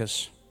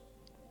talkers.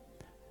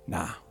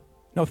 Nah,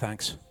 no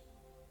thanks.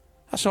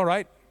 That's all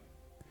right.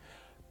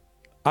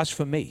 As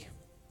for me,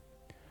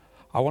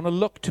 I want to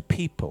look to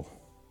people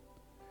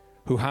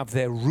who have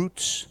their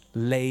roots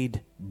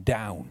laid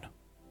down.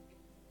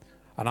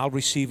 And I'll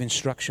receive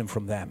instruction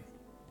from them.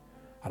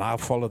 And I'll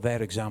follow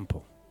their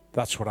example.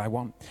 That's what I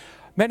want.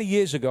 Many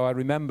years ago, I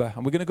remember,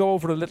 and we're going to go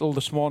over a little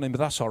this morning, but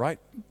that's all right.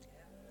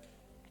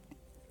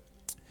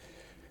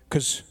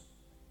 Because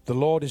the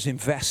Lord is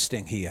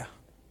investing here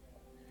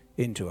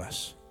into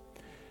us.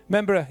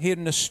 Remember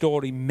hearing a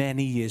story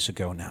many years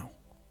ago now,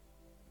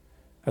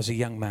 as a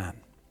young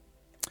man.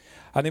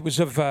 And it was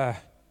about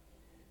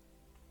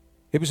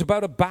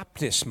a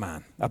Baptist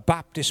man, a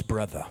Baptist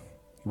brother.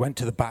 He went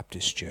to the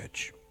Baptist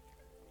church.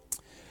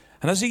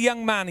 And as a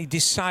young man, he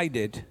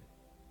decided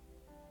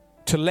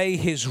to lay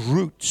his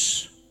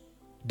roots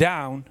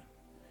down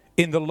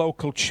in the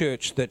local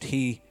church that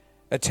he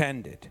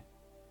attended.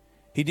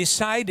 He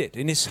decided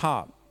in his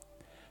heart,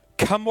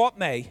 come what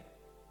may,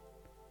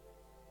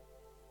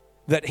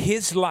 that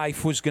his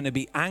life was going to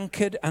be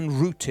anchored and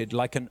rooted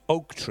like an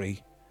oak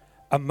tree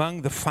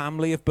among the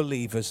family of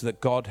believers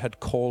that God had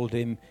called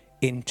him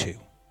into.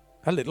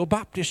 A little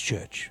Baptist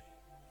church.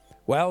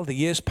 Well, the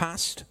years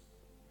passed.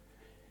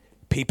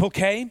 People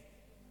came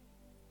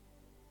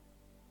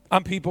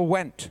and people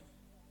went.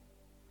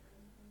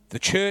 The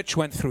church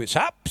went through its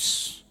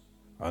ups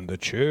and the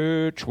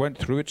church went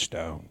through its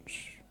downs.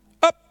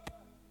 Up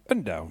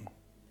and down.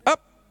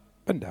 Up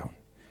and down.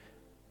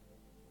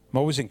 I'm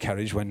always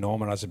encouraged when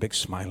Norma has a big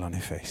smile on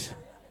her face.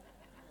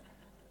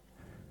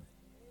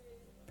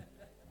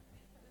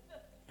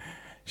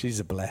 She's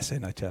a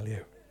blessing, I tell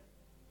you.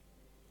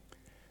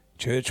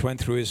 Church went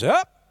through its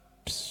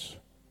ups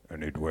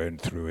and it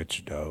went through its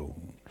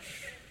downs.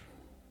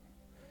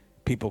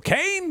 People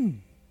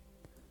came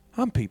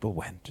and people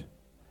went.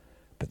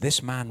 But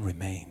this man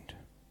remained.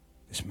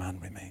 This man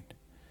remained.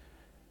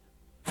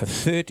 For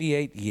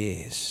 38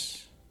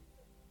 years,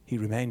 he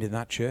remained in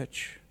that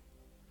church.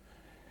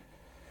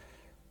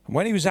 And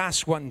when he was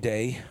asked one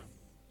day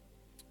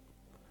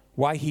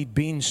why he'd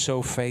been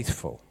so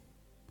faithful,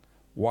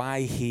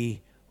 why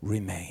he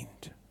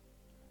remained,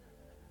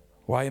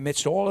 why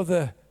amidst all of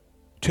the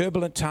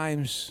turbulent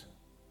times,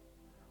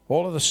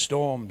 all of the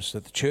storms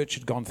that the church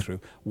had gone through,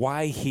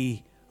 why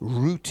he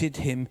rooted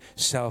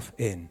himself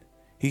in,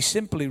 he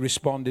simply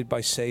responded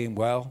by saying,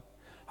 well,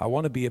 I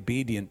want to be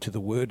obedient to the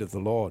word of the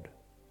Lord.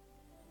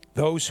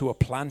 Those who are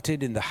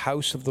planted in the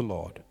house of the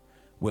Lord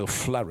will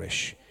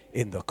flourish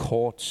in the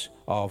courts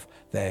of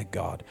their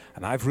God.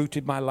 And I've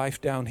rooted my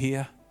life down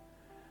here.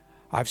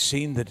 I've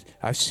seen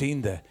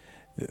the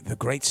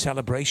great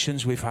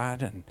celebrations we've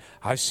had, and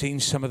I've seen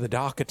some of the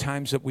darker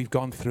times that we've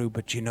gone through.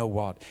 But you know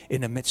what?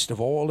 In the midst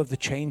of all of the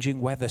changing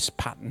weather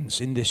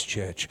patterns in this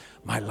church,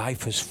 my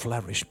life has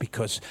flourished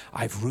because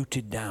I've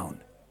rooted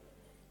down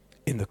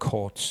in the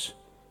courts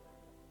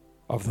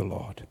of the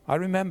Lord. I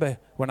remember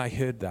when I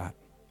heard that.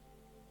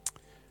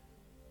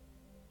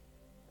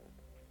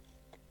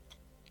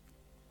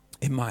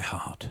 In my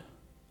heart,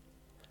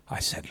 I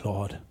said,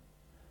 Lord,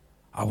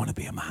 I want to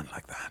be a man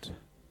like that.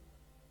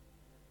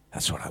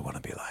 That's what I want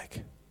to be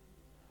like.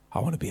 I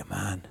want to be a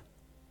man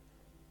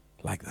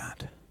like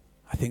that.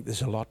 I think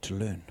there's a lot to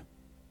learn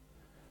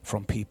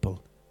from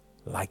people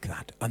like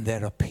that. And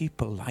there are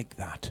people like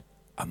that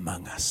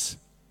among us.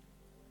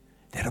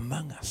 They're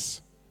among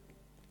us.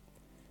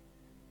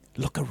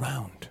 Look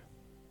around.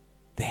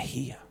 They're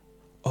here.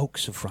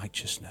 Oaks of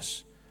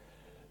righteousness.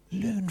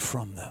 Learn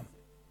from them.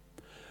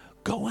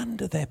 Go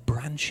under their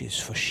branches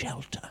for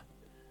shelter.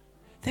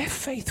 They're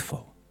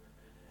faithful.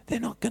 They're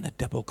not going to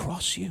double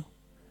cross you.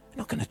 They're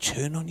not going to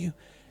turn on you.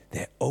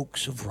 They're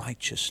oaks of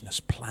righteousness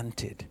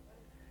planted.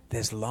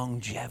 There's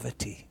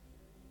longevity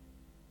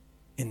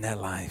in their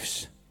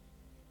lives.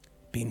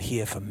 Been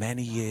here for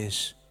many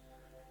years.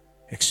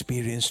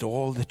 Experienced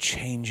all the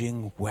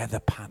changing weather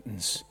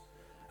patterns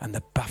and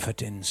the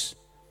buffetings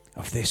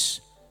of this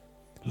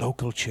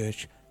local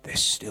church. They're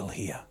still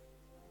here.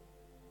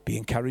 Be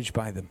encouraged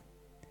by them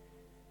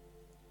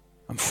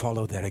and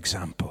follow their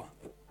example.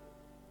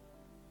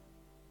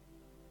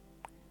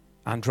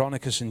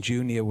 Andronicus and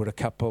Junia were a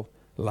couple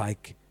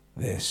like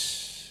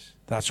this.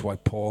 That's why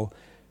Paul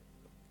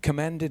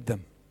commended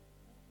them.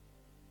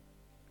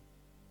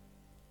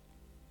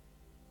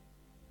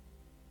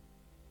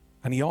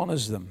 And he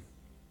honors them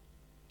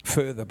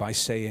further by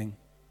saying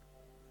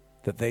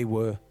that they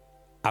were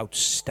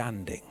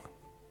outstanding.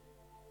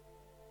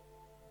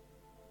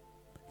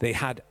 They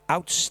had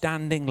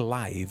outstanding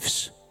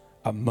lives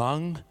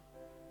among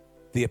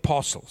the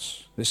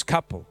apostles. This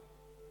couple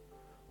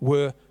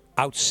were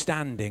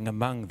outstanding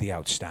among the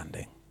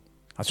outstanding.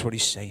 That's what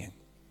he's saying.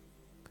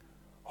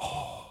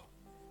 Oh,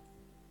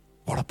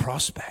 what a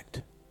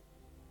prospect.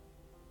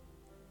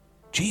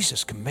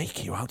 Jesus can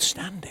make you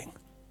outstanding.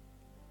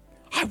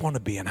 I want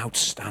to be an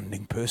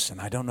outstanding person.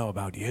 I don't know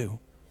about you.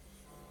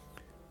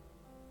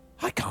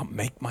 I can't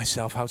make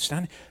myself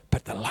outstanding,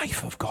 but the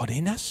life of God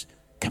in us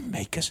can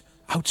make us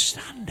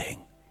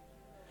outstanding.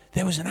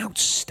 There was an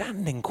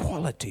outstanding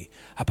quality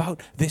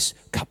about this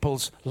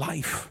couple's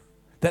life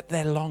that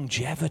their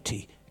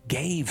longevity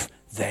gave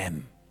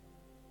them.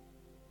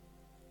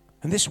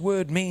 And this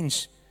word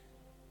means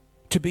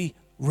to be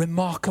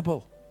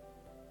remarkable,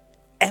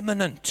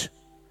 eminent,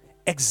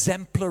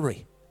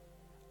 exemplary,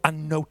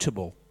 and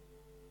notable.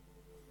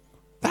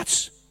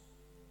 That's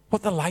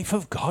what the life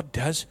of God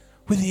does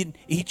within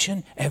each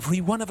and every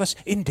one of us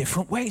in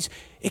different ways.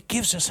 It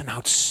gives us an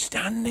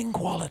outstanding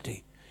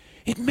quality.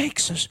 It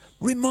makes us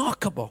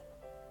remarkable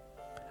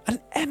and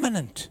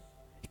eminent.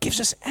 It gives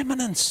us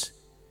eminence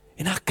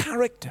in our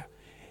character,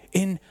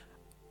 in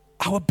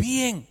our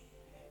being,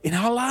 in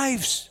our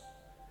lives.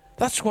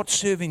 That's what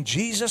serving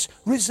Jesus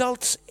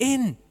results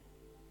in.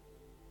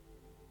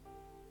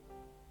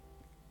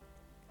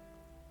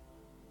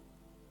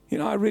 You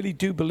know, I really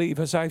do believe,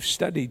 as I've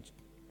studied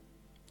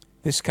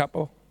this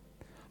couple,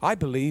 I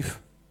believe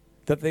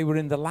that they were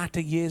in the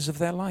latter years of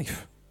their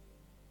life.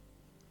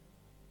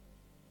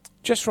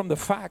 Just from the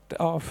fact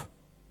of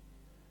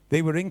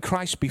they were in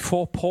Christ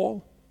before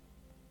Paul.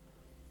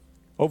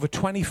 Over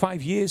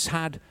 25 years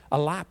had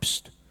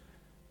elapsed.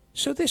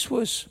 So this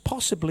was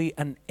possibly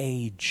an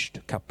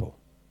aged couple,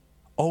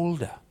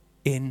 older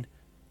in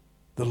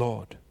the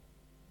Lord.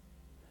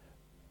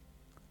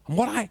 And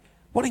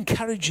what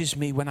encourages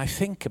me when I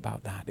think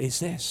about that is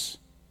this,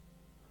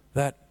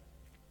 that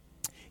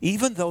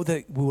even though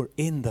they were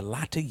in the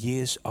latter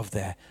years of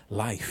their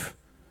life,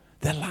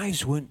 their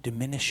lives weren't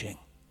diminishing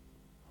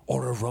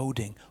or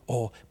eroding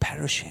or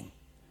perishing.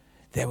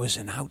 There was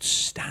an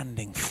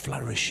outstanding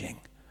flourishing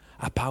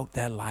about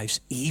their lives,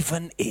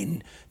 even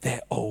in their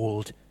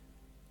old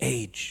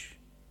age.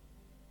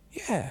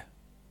 Yeah,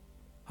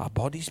 our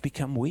bodies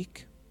become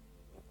weak.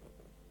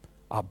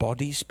 Our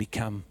bodies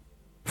become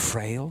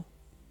frail.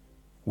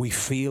 We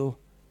feel,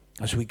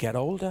 as we get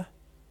older,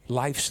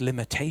 life's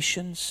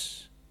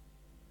limitations.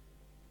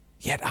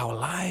 Yet our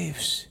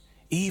lives,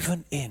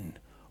 even in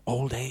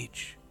old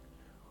age,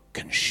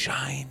 can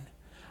shine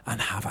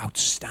and have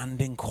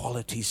outstanding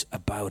qualities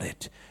about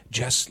it,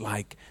 just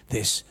like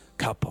this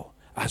couple,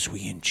 as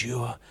we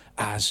endure,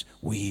 as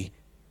we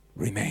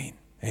remain.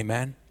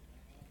 Amen.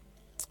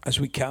 As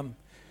we come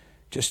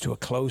just to a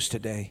close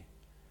today,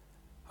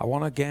 I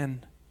want to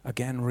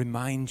again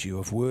remind you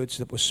of words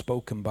that were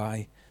spoken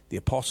by the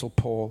Apostle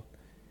Paul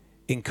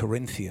in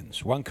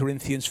Corinthians. 1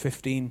 Corinthians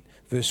 15,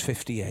 verse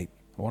 58.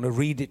 I want to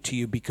read it to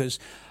you because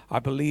I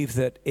believe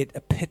that it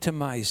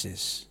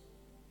epitomizes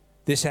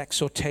this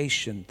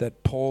exhortation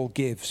that Paul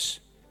gives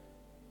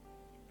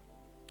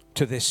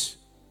to this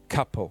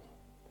couple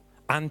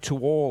and to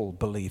all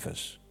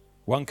believers.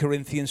 1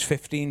 Corinthians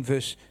 15,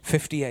 verse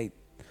 58.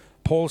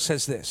 Paul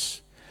says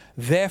this,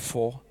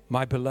 "Therefore,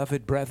 my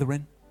beloved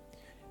brethren,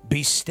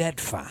 be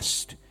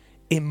steadfast,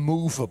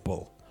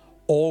 immovable,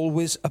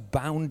 always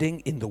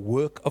abounding in the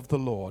work of the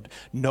Lord,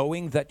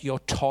 knowing that your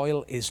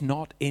toil is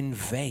not in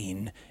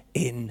vain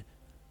in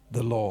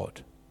the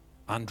Lord."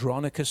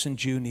 Andronicus and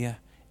Junior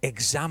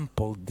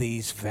exampled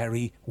these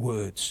very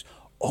words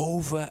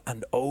over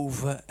and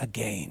over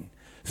again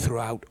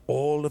throughout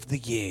all of the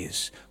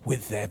years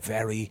with their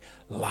very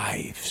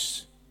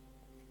lives.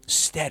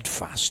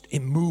 Steadfast,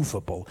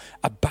 immovable,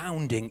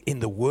 abounding in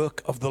the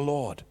work of the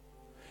Lord,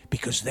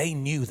 because they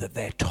knew that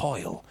their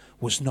toil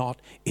was not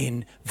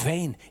in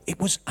vain. It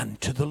was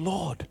unto the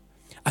Lord.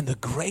 And the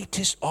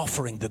greatest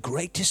offering, the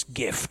greatest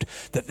gift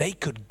that they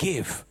could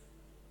give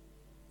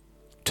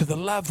to the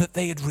love that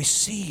they had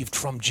received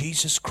from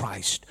Jesus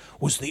Christ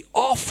was the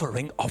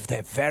offering of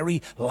their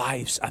very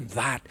lives, and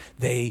that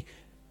they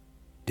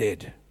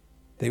did.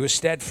 They were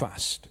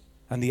steadfast.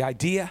 And the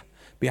idea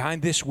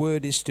behind this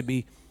word is to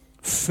be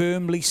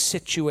firmly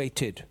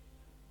situated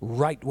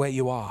right where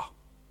you are,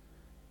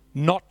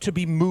 not to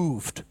be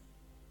moved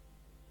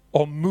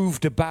or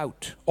moved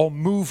about or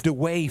moved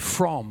away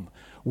from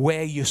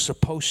where you're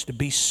supposed to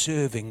be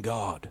serving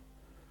God.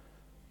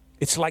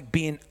 It's like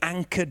being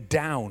anchored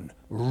down,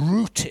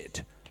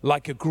 rooted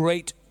like a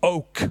great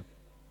oak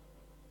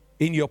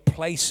in your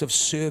place of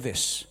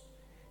service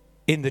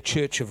in the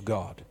church of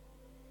God.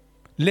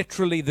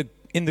 Literally,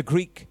 in the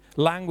Greek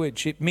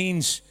language, it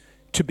means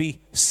to be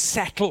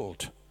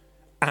settled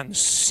and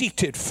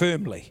seated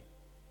firmly.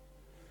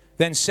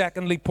 Then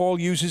secondly, Paul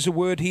uses a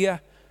word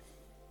here,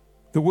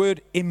 the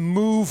word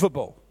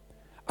immovable.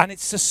 And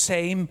it's the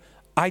same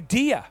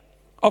idea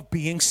of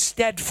being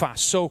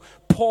steadfast. So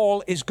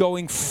Paul is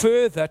going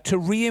further to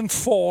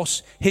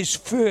reinforce his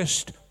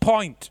first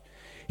point.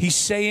 He's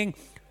saying,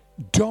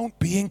 don't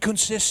be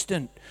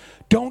inconsistent.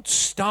 Don't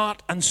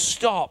start and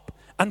stop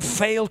and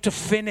fail to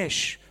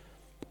finish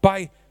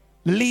by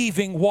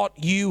leaving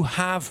what you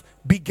have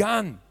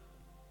begun.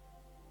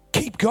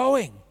 Keep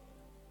going.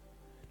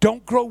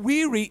 Don't grow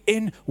weary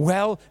in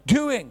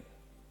well-doing.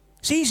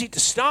 It's easy to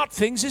start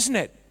things, isn't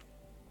it?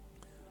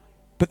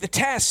 But the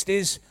test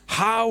is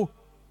how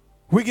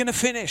we're going to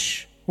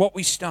finish what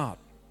we start.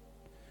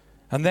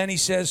 And then he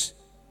says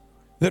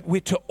that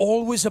we're to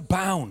always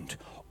abound,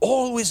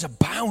 always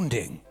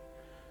abounding,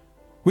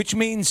 which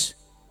means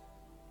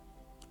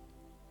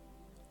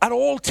at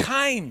all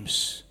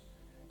times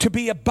to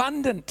be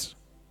abundant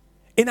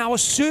in our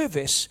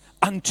service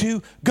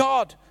unto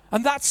God.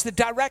 And that's the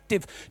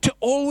directive, to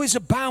always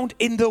abound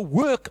in the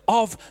work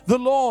of the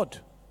Lord,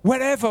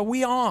 wherever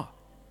we are.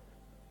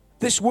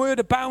 This word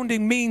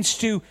abounding means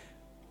to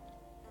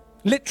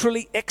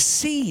literally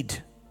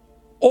exceed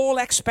all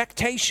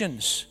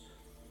expectations,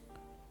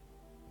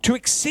 to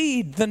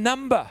exceed the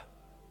number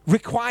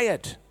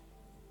required.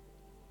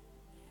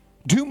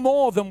 Do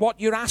more than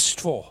what you're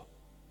asked for.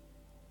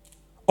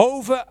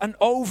 Over and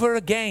over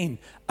again,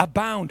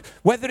 abound.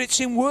 Whether it's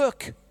in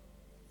work,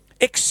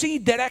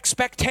 exceed their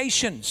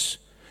expectations.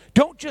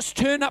 Don't just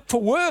turn up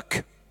for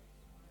work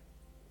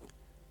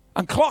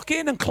and clock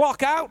in and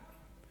clock out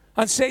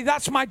and say,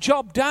 that's my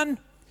job done.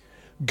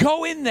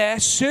 Go in there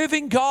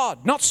serving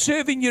God, not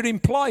serving your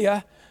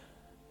employer.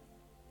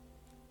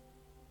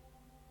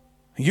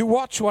 You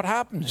watch what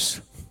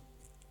happens.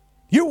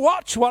 You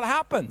watch what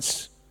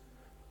happens.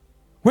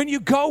 When you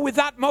go with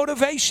that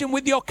motivation,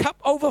 with your cup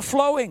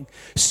overflowing,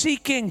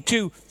 seeking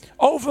to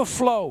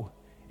overflow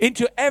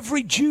into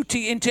every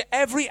duty, into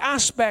every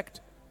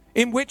aspect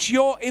in which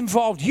you're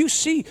involved. You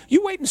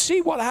wait and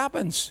see what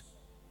happens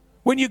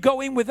when you go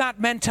in with that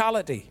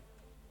mentality.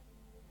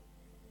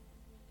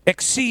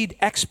 Exceed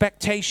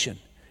expectation.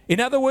 In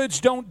other words,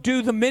 don't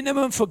do the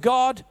minimum for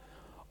God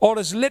or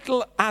as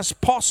little as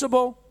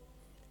possible.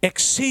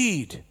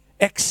 Exceed,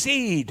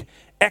 exceed,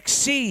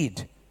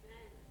 exceed.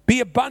 Be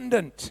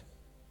abundant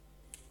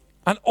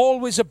and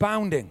always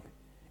abounding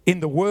in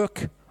the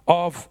work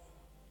of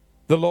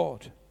the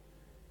Lord.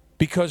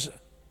 Because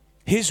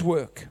his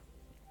work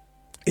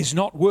is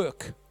not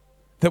work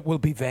that will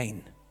be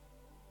vain.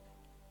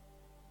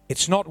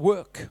 It's not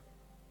work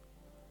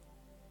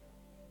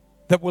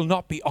that will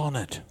not be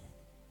honored.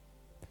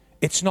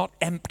 It's not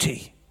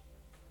empty.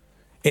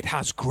 It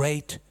has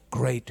great,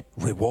 great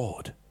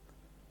reward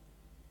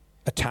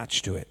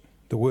attached to it.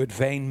 The word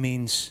vain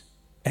means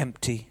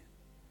empty.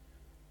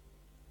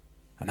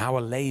 And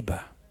our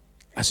labor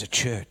as a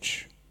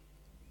church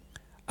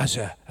as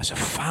a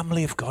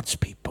family of God's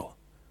people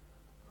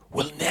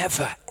will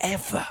never,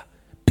 ever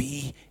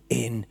be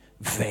in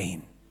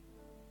vain.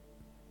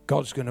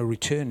 God's going to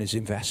return his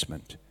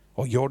investment,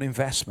 or your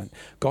investment.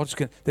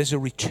 There's a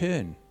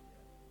return.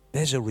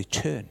 There's a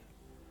return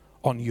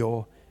on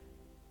your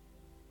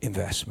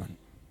investment.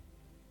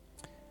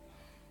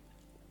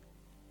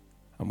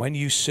 And when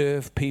you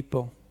serve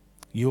people,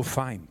 you'll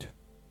find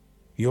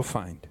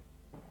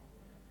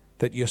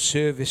that your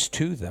service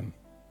to them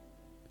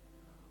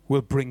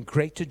will bring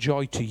greater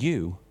joy to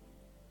you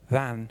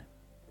than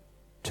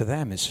to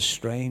them. It's a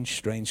strange,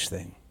 strange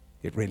thing.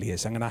 It really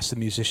is. I'm going to ask the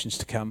musicians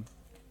to come.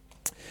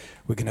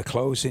 We're going to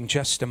close in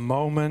just a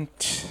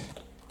moment.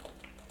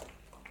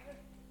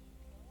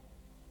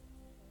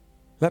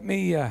 Let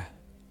me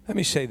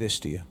say this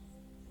to you.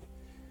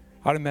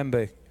 I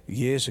remember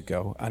years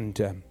ago,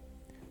 and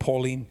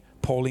Pauline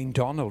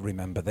Donnell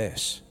remember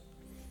this,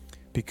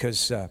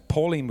 because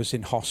Pauline was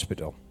in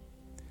hospital,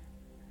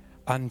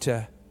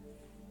 and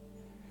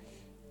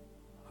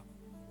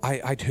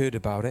I'd heard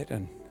about it,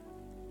 and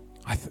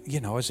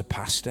as a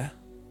pastor,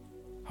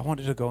 I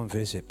wanted to go and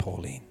visit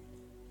Pauline.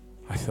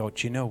 I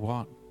thought, you know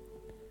what?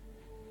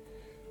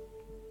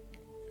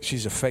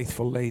 She's a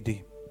faithful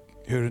lady.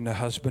 Her and her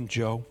husband,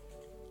 Joe,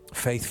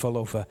 faithful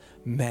over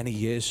many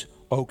years.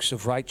 Oaks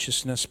of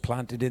righteousness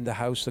planted in the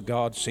house of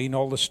God. Seen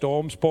all the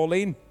storms,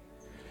 Pauline?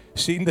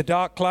 Seen the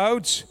dark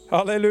clouds?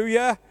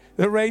 Hallelujah.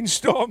 The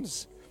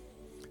rainstorms.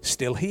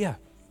 Still here.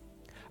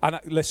 And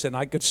listen,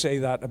 I could say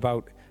that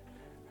about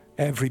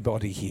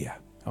everybody here,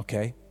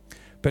 okay?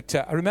 But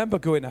I remember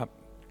going up,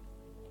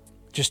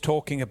 just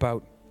talking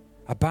about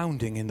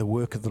abounding in the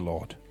work of the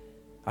Lord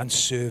and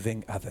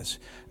serving others.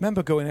 I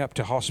remember going up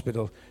to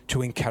hospital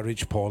to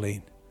encourage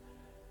Pauline,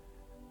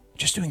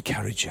 just to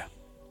encourage her.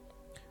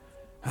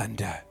 And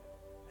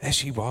there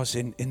she was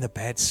in the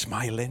bed,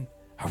 smiling.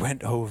 I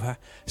went over,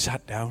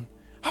 sat down.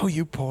 How are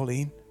you,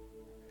 Pauline?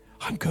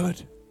 I'm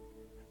good.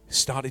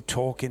 Started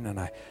talking, and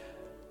I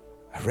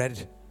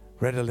read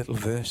a little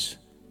verse.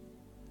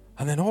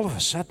 And then all of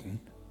a sudden,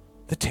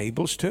 the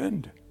tables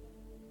turned.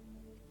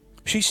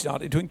 She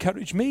started to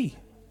encourage me.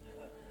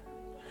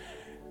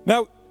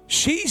 Now,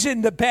 she's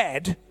in the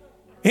bed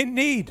in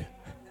need.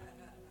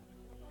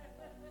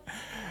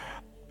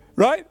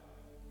 Right?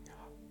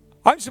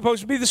 I'm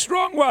supposed to be the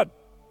strong one.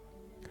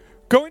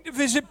 Going to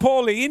visit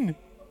Pauline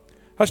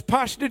as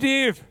Pastor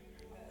Dave.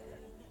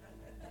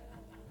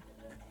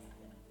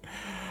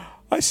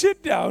 I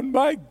sit down,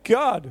 my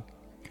God.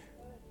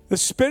 The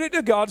Spirit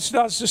of God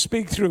starts to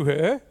speak through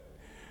her,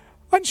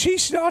 and she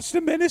starts to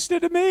minister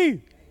to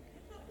me.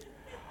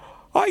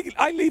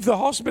 I leave the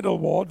hospital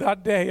ward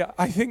that day.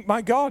 I think,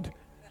 my God,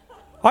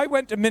 I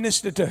went to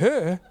minister to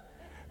her,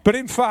 but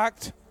in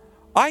fact,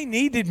 I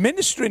needed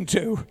ministering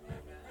to.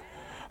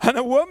 And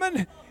a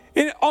woman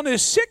on her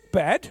sick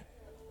bed,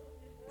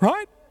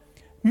 right,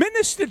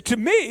 ministered to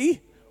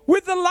me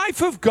with the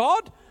life of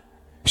God.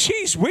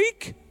 She's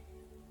weak.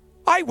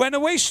 I went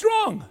away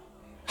strong.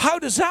 How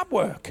does that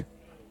work?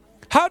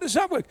 How does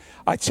that work?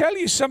 I tell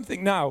you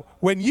something now.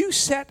 When you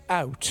set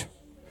out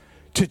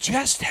to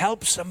just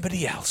help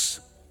somebody else,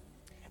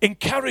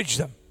 encourage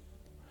them,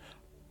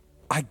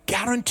 I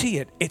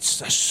guarantee it's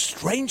the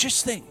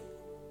strangest thing,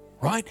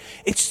 right?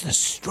 It's the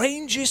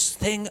strangest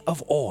thing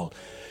of all.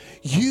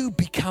 You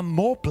become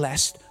more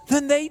blessed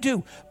than they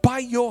do by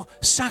your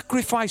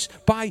sacrifice,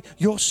 by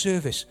your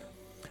service.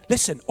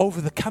 Listen, over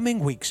the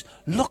coming weeks,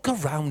 look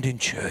around in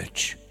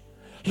church.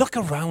 Look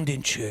around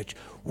in church.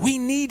 We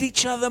need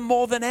each other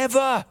more than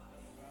ever.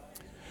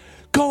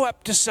 Go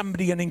up to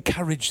somebody and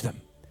encourage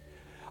them.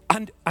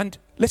 And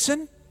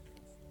listen,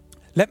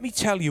 let me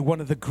tell you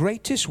one of the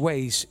greatest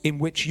ways in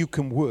which you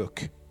can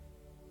work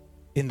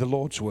in the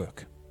Lord's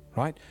work,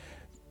 right?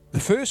 The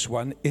first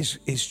one is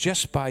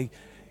just by,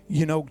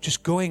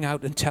 just going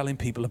out and telling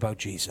people about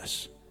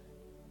Jesus,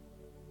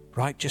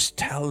 right? Just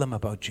tell them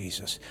about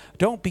Jesus.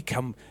 Don't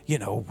become,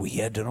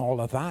 weird and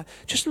all of that.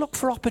 Just look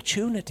for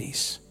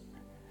opportunities.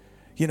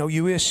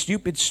 You hear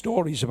stupid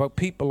stories about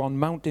people on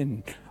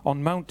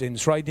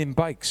mountains riding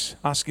bikes,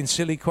 asking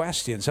silly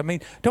questions. I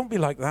mean, don't be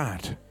like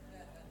that.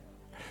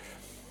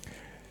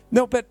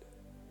 No, but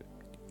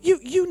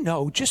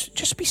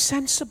just be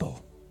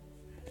sensible.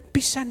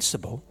 Be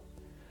sensible,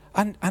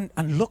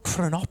 and look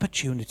for an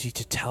opportunity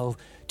to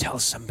tell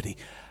somebody.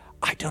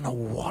 I don't know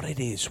what it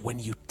is when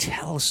you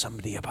tell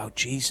somebody about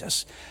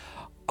Jesus.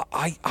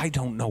 I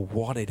don't know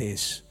what it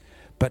is,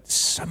 but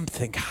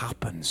something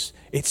happens.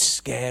 It's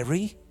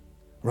scary.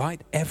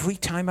 Right? Every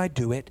time I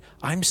do it,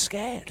 I'm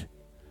scared.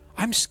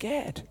 I'm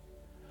scared.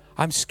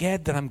 I'm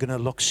scared that I'm going to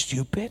look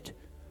stupid.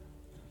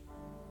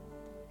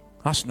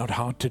 That's not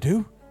hard to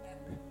do.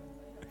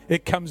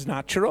 It comes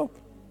natural.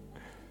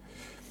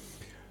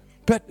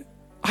 But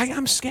I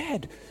am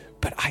scared.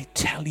 But I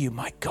tell you,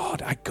 my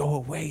God, I go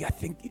away. I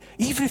think,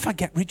 even if I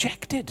get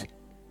rejected,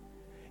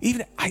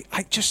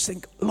 I just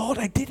think, Lord,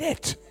 I did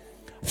it.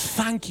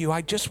 Thank you.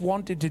 I just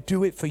wanted to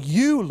do it for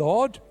you,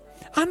 Lord,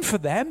 and for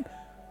them.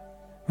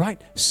 Right?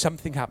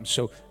 Something happens.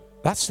 So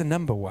that's the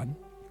number one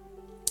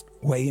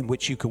way in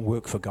which you can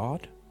work for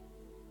God,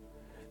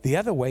 The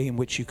other way in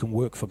which you can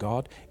work for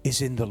God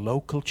is in the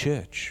local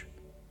church.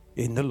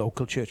 In the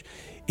local church.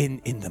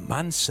 In the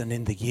months and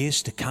in the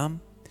years to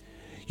come,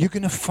 you're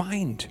going to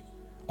find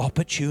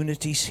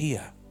opportunities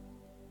here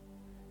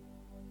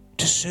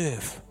to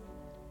serve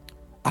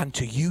and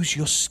to use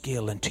your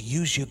skill and to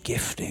use your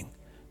gifting.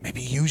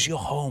 Maybe use your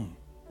home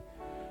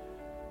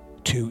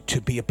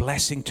to be a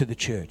blessing to the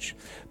church.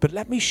 But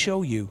let me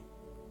show you,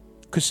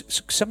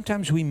 because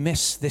sometimes we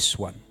miss this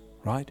one,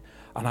 right?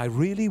 And I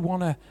really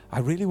want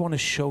to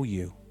show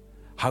you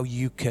how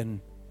you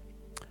can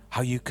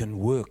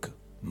work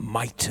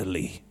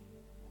mightily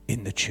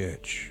in the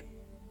church.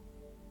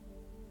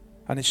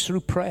 And it's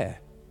through prayer.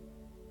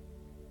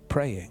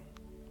 Praying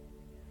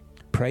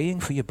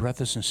for your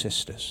brothers and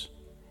sisters.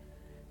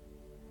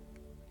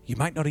 You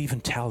might not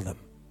even tell them.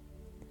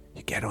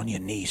 You get on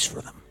your knees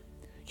for them.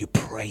 You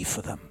pray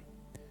for them.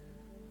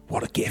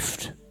 What a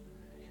gift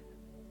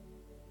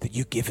that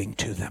you're giving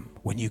to them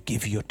when you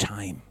give your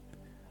time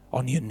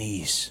on your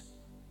knees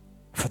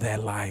for their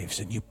lives,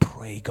 and you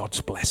pray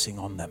God's blessing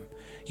on them.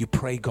 You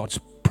pray God's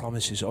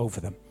promises over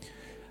them.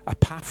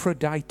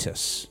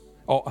 Epaphras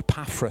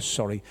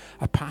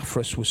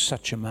was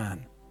such a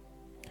man,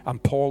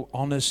 and Paul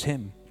honors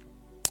him.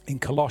 In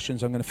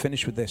Colossians, I'm going to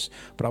finish with this,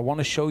 but I want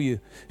to show you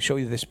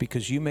this,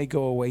 because you may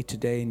go away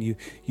today and you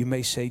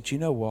may say, do you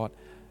know what?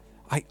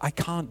 I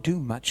can't do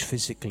much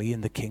physically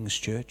in the King's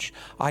Church.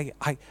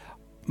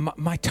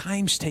 My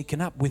time's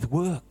taken up with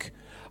work.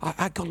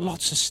 I got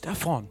lots of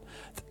stuff on.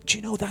 Do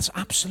you know, that's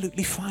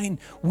absolutely fine.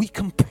 We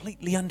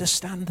completely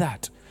understand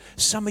that.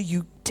 Some of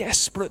you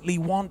desperately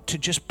want to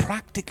just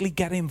practically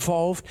get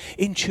involved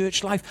in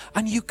church life,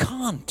 and you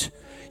can't.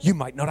 You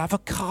might not have a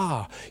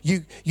car.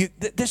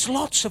 There's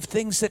lots of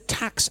things that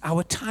tax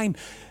our time.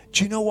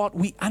 Do you know what?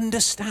 We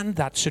understand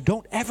that, so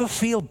don't ever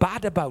feel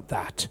bad about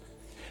that.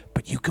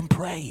 But you can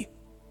pray.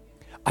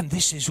 And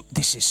this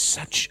is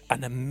such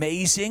an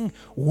amazing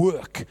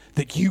work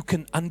that you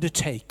can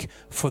undertake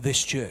for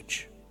this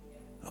church.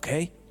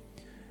 Okay?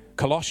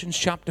 Colossians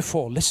chapter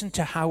 4. Listen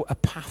to how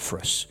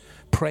Epaphras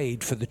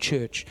prayed for the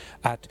church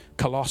at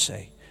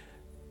Colossae.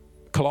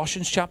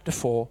 Colossians chapter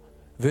 4,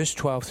 verse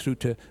 12 through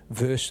to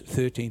verse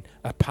 13.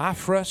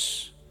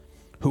 Epaphras,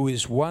 who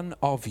is one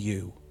of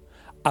you,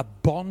 a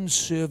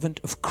bondservant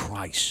of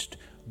Christ,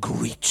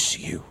 greets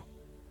you,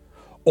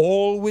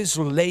 always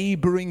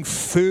laboring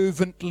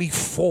fervently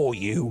for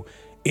you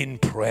in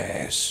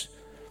prayers.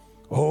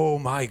 Oh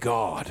my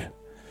God.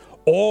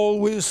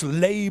 Always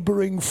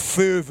laboring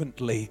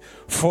fervently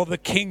for the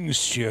King's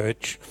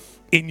Church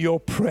in your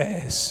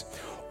prayers.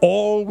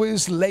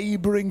 Always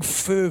laboring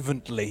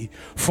fervently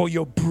for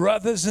your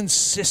brothers and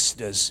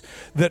sisters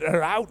that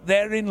are out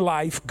there in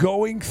life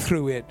going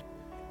through it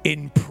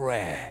in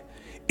prayer.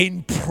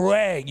 In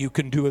prayer, you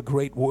can do a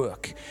great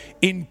work.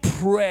 In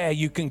prayer,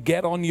 you can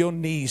get on your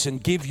knees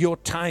and give your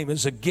time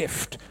as a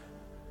gift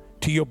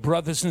to your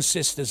brothers and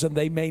sisters, and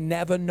they may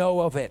never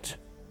know of it.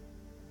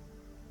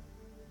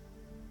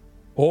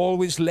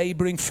 Always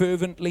laboring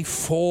fervently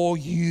for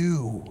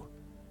you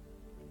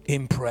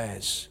in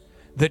prayers,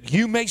 that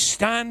you may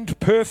stand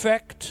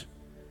perfect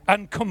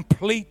and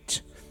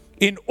complete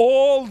in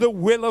all the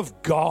will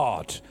of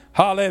God.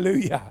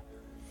 Hallelujah.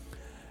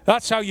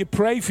 That's how you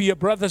pray for your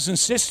brothers and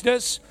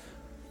sisters.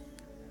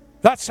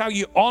 That's how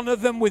you honor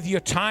them with your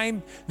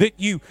time, that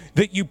you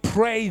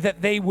pray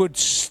that they would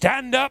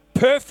stand up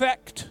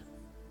perfect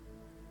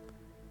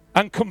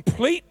and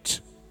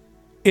complete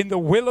in the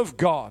will of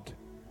God.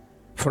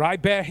 For I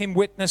bear him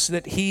witness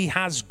that he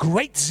has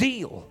great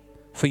zeal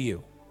for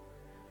you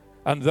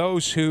and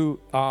those who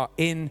are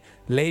in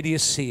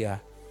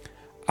Laodicea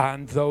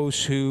and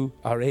those who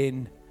are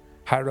in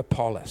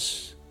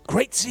Hierapolis.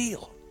 Great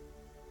zeal.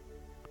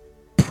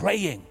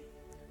 Praying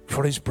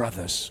for his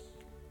brothers,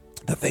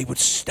 that they would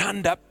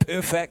stand up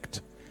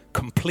perfect,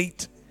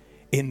 complete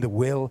in the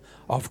will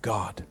of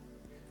God.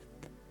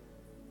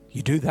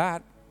 You do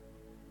that,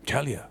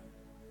 tell you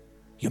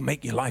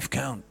make your life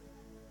count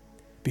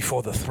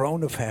before the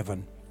throne of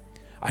heaven,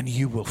 and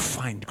you will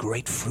find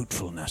great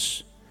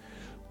fruitfulness,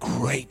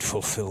 great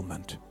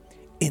fulfillment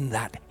in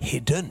that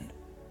hidden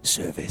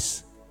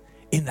service,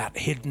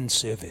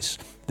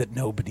 that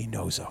nobody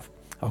knows of.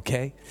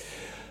 Okay?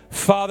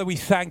 Father, we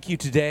thank you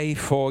today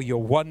for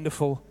your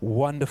wonderful,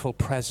 wonderful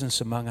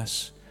presence among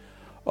us.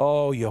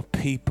 Oh, your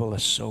people are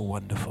so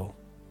wonderful.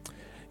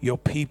 Your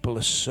people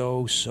are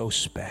so, so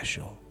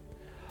special.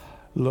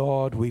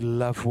 Lord, we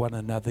love one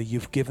another.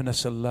 You've given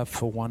us a love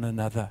for one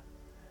another.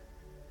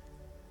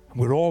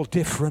 We're all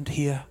different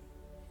here,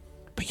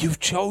 but you've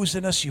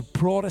chosen us. You've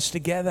brought us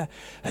together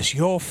as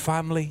your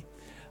family.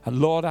 And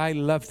Lord, I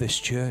love this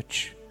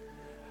church.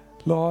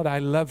 Lord, I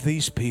love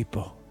these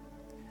people.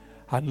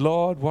 And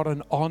Lord, what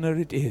an honor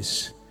it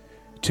is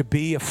to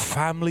be a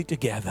family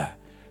together,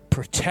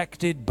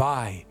 protected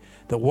by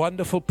the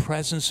wonderful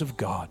presence of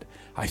God.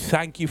 I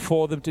thank you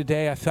for them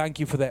today. I thank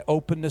you for their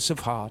openness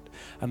of heart.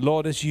 And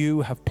Lord, as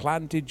you have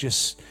planted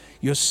just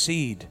your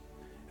seed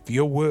of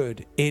your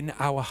word in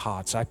our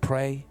hearts, I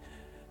pray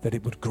that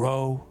it would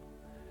grow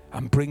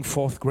and bring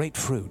forth great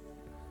fruit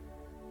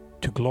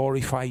to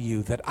glorify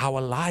you, that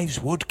our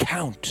lives would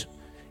count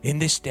in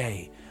this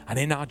day and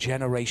in our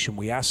generation.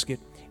 We ask it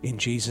in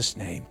Jesus'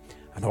 name.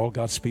 And all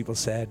God's people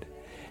said,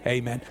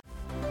 amen.